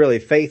borders is really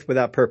faith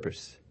without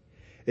purpose.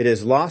 It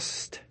is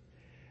lost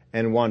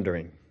and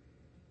wandering.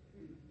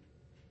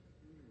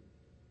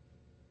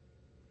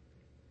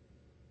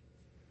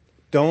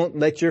 Don't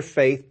let your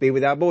faith be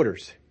without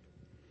borders.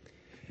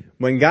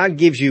 When God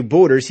gives you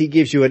borders, He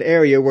gives you an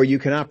area where you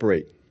can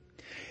operate.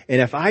 And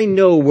if I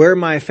know where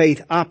my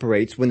faith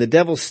operates, when the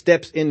devil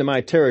steps into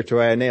my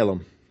territory, I nail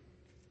him.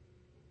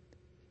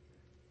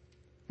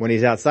 When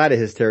he's outside of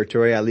his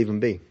territory, I leave him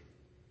be.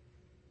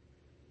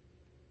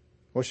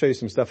 We'll show you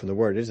some stuff in the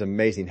Word. It is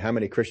amazing how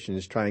many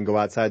Christians try and go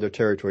outside their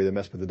territory to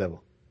mess with the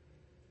devil.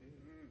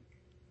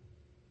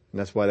 And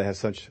that's why they have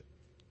such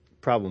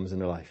problems in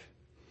their life.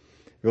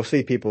 You'll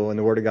see people in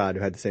the Word of God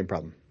who had the same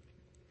problem.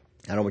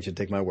 I don't want you to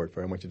take my word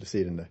for it. I want you to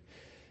see it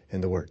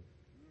in the Word.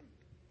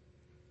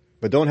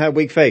 But don't have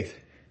weak faith.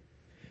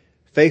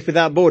 Faith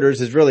without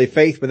borders is really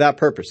faith without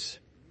purpose.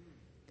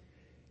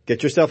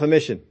 Get yourself a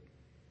mission.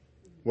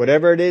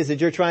 Whatever it is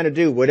that you're trying to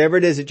do, whatever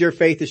it is that your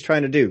faith is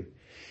trying to do.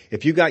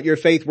 If you got your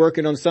faith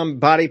working on some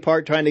body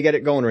part, trying to get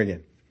it going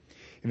again.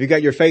 If you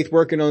got your faith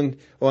working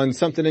on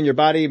something in your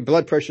body,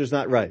 blood pressure is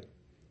not right.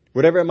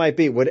 Whatever it might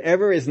be,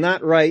 whatever is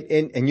not right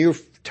and you're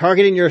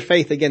targeting your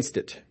faith against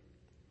it,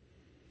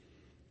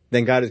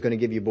 then God is going to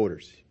give you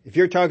borders. If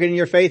you're targeting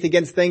your faith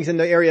against things in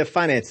the area of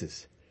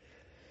finances,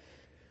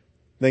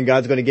 then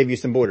God's going to give you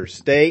some borders.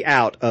 Stay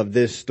out of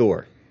this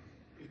store.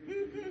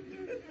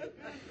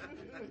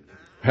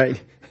 Right?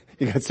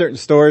 You got certain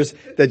stores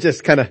that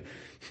just kind of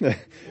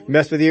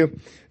mess with you.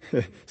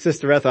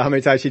 Sister Ethel, how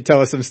many times she'd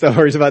tell us some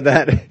stories about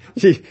that?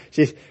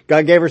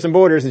 God gave her some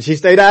borders and she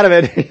stayed out of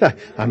it.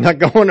 I'm not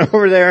going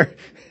over there.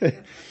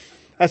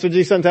 That's what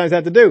you sometimes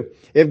have to do.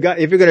 If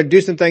you're going to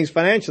do some things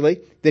financially,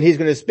 then He's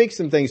going to speak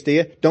some things to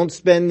you. Don't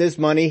spend this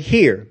money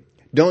here.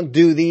 Don't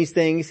do these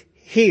things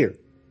here.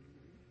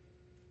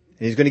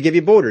 And He's going to give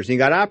you borders. And you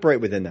got to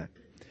operate within that.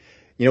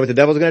 You know what the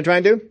devil's going to try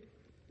and do?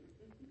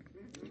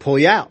 Pull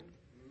you out.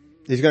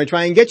 He's going to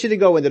try and get you to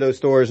go into those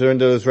stores or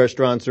into those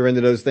restaurants or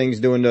into those things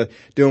doing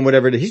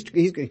whatever it is.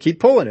 He's going to keep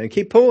pulling and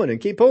keep pulling and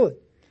keep pulling.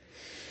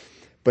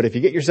 But if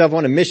you get yourself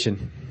on a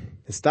mission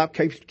and stop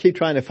keep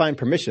trying to find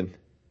permission,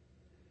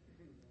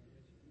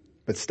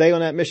 but stay on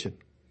that mission.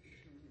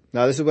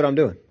 Now this is what I'm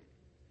doing.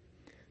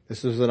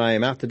 This is what I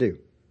am out to do.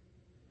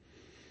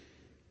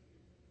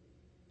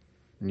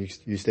 And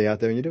you stay out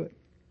there and you do it.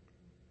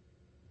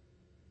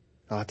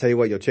 I'll tell you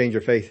what, you'll change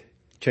your faith,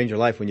 change your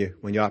life when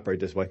you operate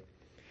this way.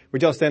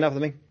 Would y'all stand up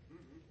with me?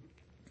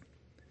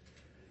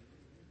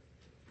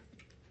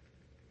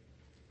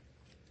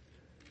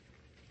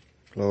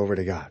 Glory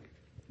to God.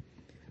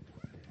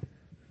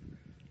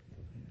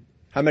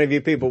 How many of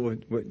you people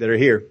that are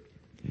here,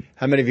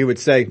 how many of you would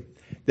say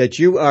that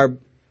you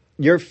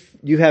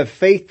have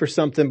faith for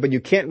something, but you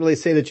can't really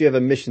say that you have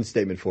a mission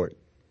statement for it?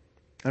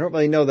 I don't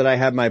really know that I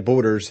have my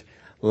borders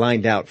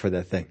lined out for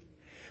that thing.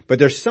 But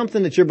there's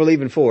something that you're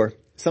believing for,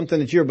 something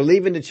that you're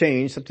believing to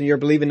change, something you're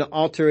believing to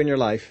alter in your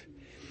life.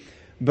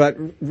 But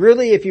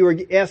really, if you were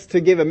asked to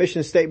give a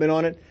mission statement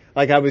on it,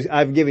 like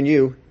I've given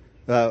you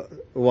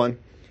one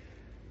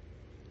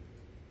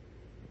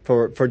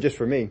for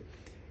me.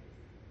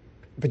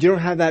 But you don't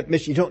have that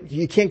mission.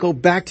 You can't go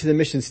back to the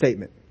mission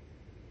statement.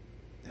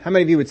 How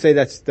many of you would say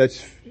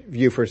that's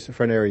you for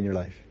an area in your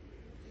life?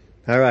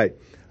 All right.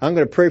 I'm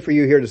going to pray for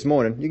you here this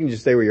morning. You can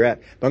just stay where you're at,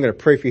 but I'm going to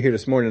pray for you here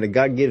this morning that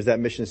God gives that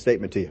mission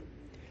statement to you.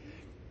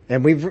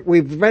 And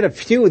we've read a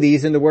few of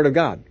these in the Word of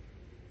God.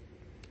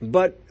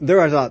 But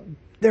there's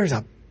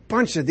a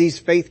bunch of these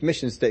faith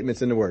mission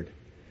statements in the Word.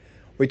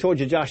 We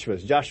told you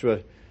Joshua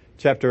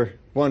chapter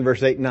 1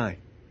 verse 8 and 9.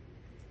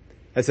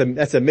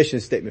 That's a mission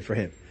statement for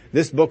him.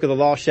 This book of the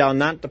law shall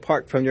not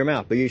depart from your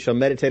mouth, but you shall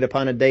meditate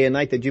upon it day and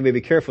night, that you may be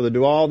careful to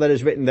do all that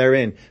is written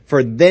therein.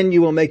 For then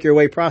you will make your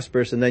way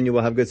prosperous, and then you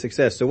will have good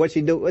success. So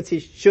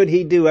should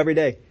he do every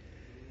day?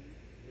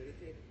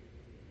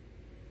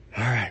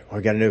 All right,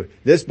 we got to do.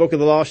 This book of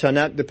the law shall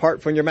not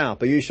depart from your mouth,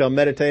 but you shall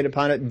meditate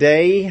upon it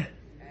day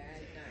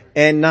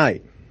and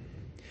night.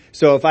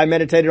 So if I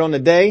meditated on the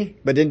day,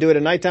 but didn't do it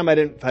at nighttime, I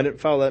didn't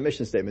follow that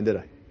mission statement, did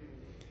I?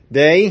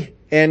 Day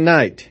and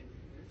night.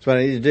 That's what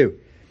I need to do.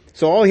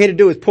 So all he had to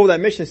do was pull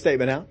that mission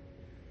statement out,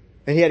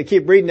 and he had to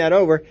keep reading that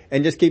over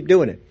and just keep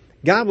doing it.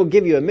 God will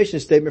give you a mission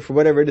statement for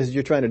whatever it is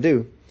you're trying to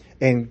do.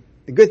 And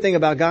the good thing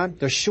about God,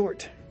 they're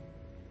short.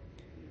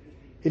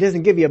 He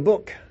doesn't give you a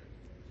book.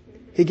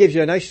 He gives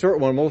you a nice short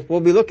one.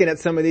 We'll be looking at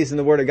some of these in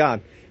the Word of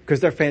God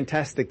because they're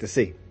fantastic to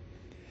see.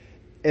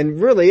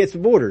 And really, it's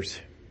borders.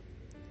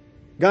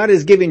 God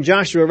is giving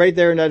Joshua right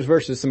there in those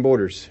verses some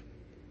borders.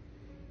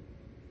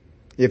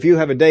 If you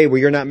have a day where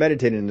you're not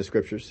meditating in the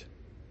Scriptures,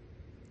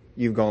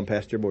 you've gone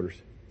past your borders.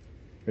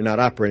 You're not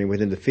operating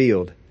within the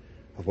field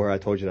of where I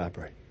told you to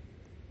operate.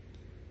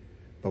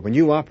 But when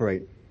you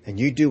operate and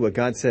you do what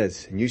God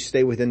says and you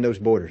stay within those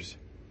borders,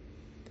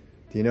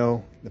 do you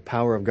know the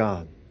power of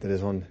God that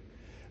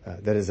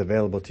is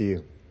available to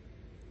you?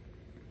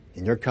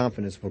 And your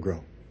confidence will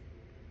grow.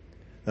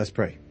 Let's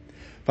pray.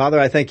 Father,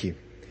 I thank you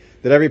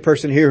that every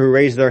person here who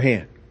raised their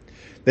hand,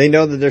 they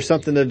know that there's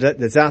something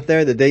that's out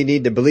there that they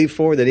need to believe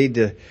for, they need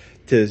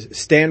to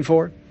stand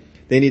for,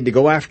 they need to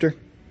go after,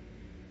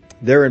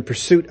 they're in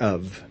pursuit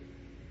of.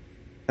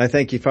 I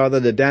thank you, Father,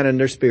 that down in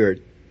their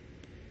spirit,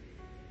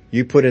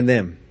 you put in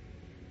them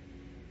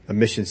a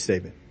mission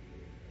statement.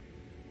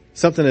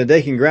 Something that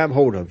they can grab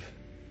hold of.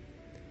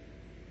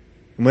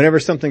 And whenever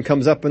something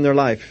comes up in their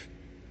life,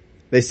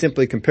 they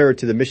simply compare it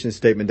to the mission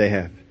statement they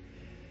have.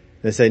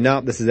 They say, no,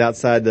 this is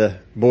outside the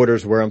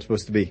borders where I'm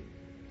supposed to be.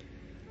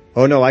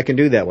 Oh no, I can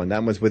do that one.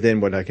 That one's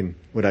within what I can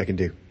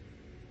do.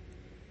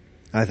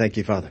 I thank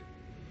you, Father,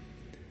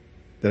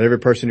 that every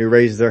person who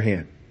raises their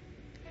hand,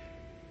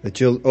 that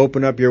you'll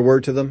open up your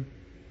word to them,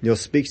 you'll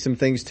speak some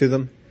things to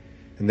them,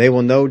 and they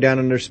will know down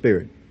in their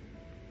spirit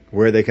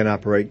where they can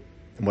operate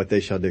and what they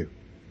shall do.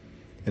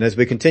 And as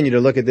we continue to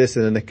look at this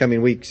in the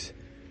coming weeks,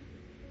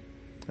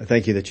 I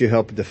thank you that you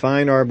help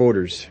define our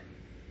borders.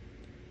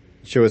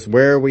 Show us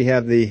where we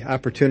have the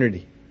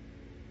opportunity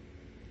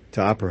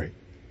to operate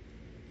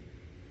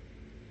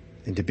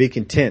and to be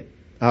content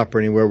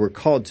operating where we're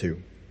called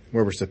to,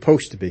 where we're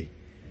supposed to be,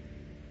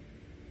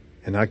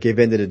 and not give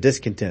in to the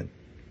discontent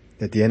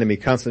that the enemy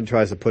constantly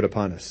tries to put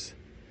upon us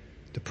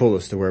to pull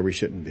us to where we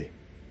shouldn't be.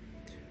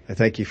 I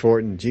thank you for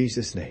it in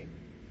Jesus' name.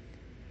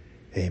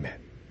 Amen.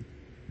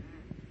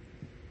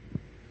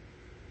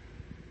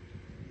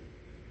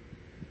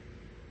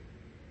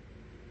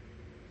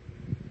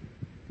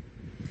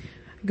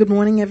 Good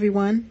morning,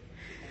 everyone.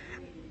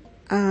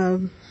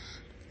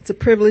 It's a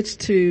privilege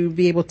to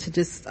be able to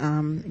just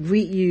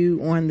greet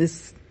you on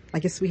this. I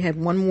guess we have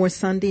one more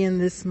Sunday in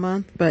this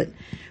month, but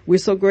we're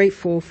so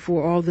grateful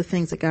for all the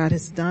things that God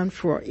has done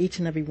for each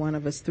and every one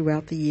of us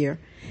throughout the year.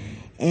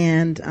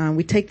 And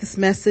we take this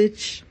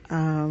message.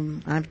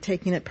 I'm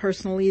taking it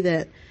personally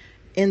that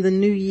in the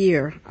new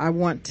year, I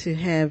want to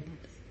have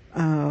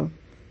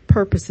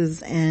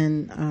purposes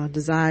and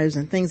desires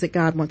and things that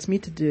God wants me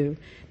to do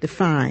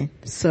defined.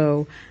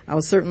 So I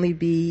will certainly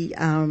be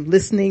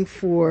listening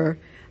for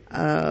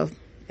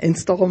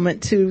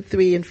installment 2,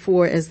 3, and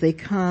 4 as they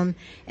come,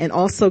 and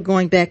also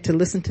going back to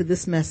listen to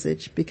this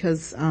message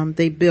because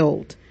they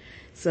build.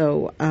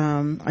 So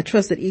I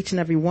trust that each and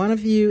every one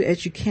of you,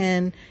 as you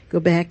can, go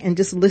back and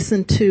just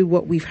listen to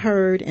what we've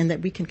heard, and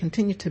that we can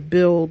continue to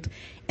build,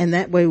 and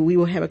that way we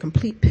will have a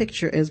complete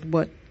picture as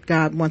what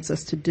God wants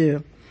us to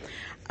do.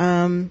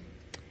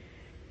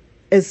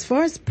 As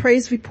far as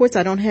praise reports,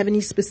 I don't have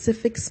any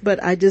specifics,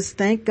 but I just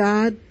thank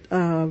God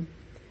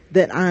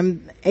that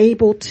I'm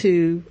able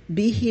to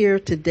be here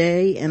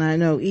today, and I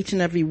know each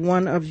and every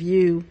one of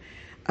you,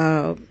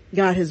 God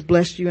has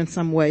blessed you in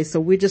some way. So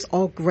we're just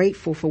all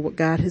grateful for what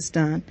God has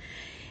done.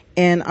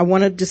 And I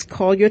want to just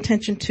call your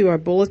attention to our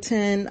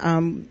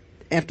bulletin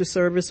after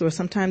service or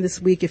sometime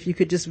this week. If you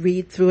could just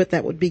read through it,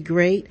 that would be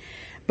great.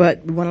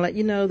 But we want to let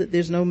you know that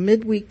there's no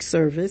midweek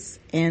service,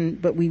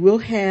 but we will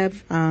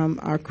have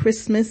our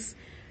Christmas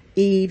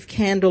Eve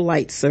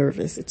candlelight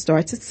service. It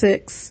starts at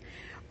 6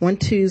 on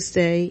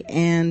Tuesday,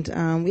 and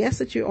we ask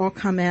that you all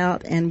come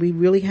out, and we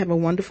really have a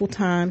wonderful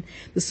time.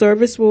 The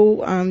service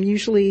will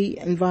usually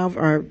involve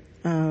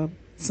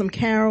some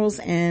carols,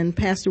 and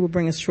Pastor will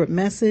bring a short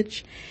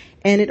message,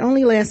 and it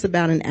only lasts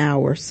about an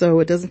hour, so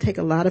it doesn't take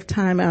a lot of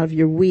time out of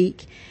your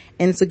week.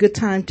 And it's a good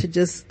time to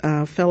just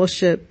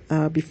fellowship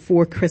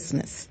before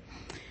Christmas.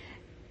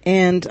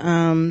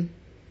 And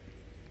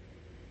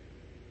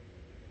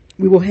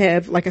we will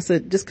have, like I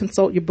said, just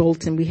consult your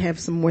bulletin. We have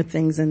some more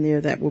things in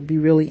there that will be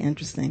really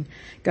interesting.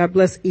 God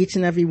bless each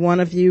and every one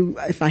of you.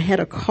 If I had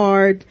a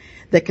card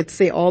that could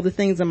say all the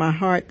things in my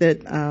heart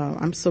that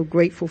I'm so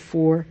grateful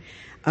for,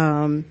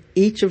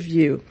 each of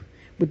you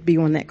would be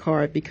on that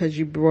card because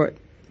you brought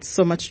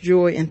so much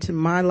joy into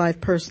my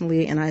life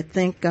personally, and I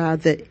thank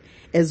God that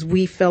as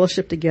we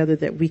fellowship together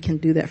that we can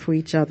do that for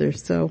each other.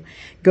 So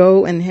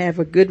go and have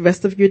a good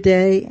rest of your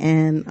day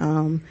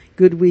and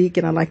good week.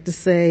 And I'd like to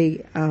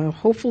say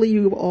hopefully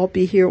you will all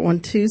be here on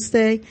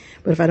Tuesday,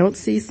 but if I don't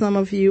see some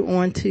of you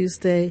on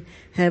Tuesday,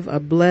 have a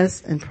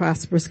blessed and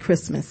prosperous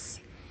Christmas.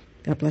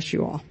 God bless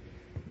you all.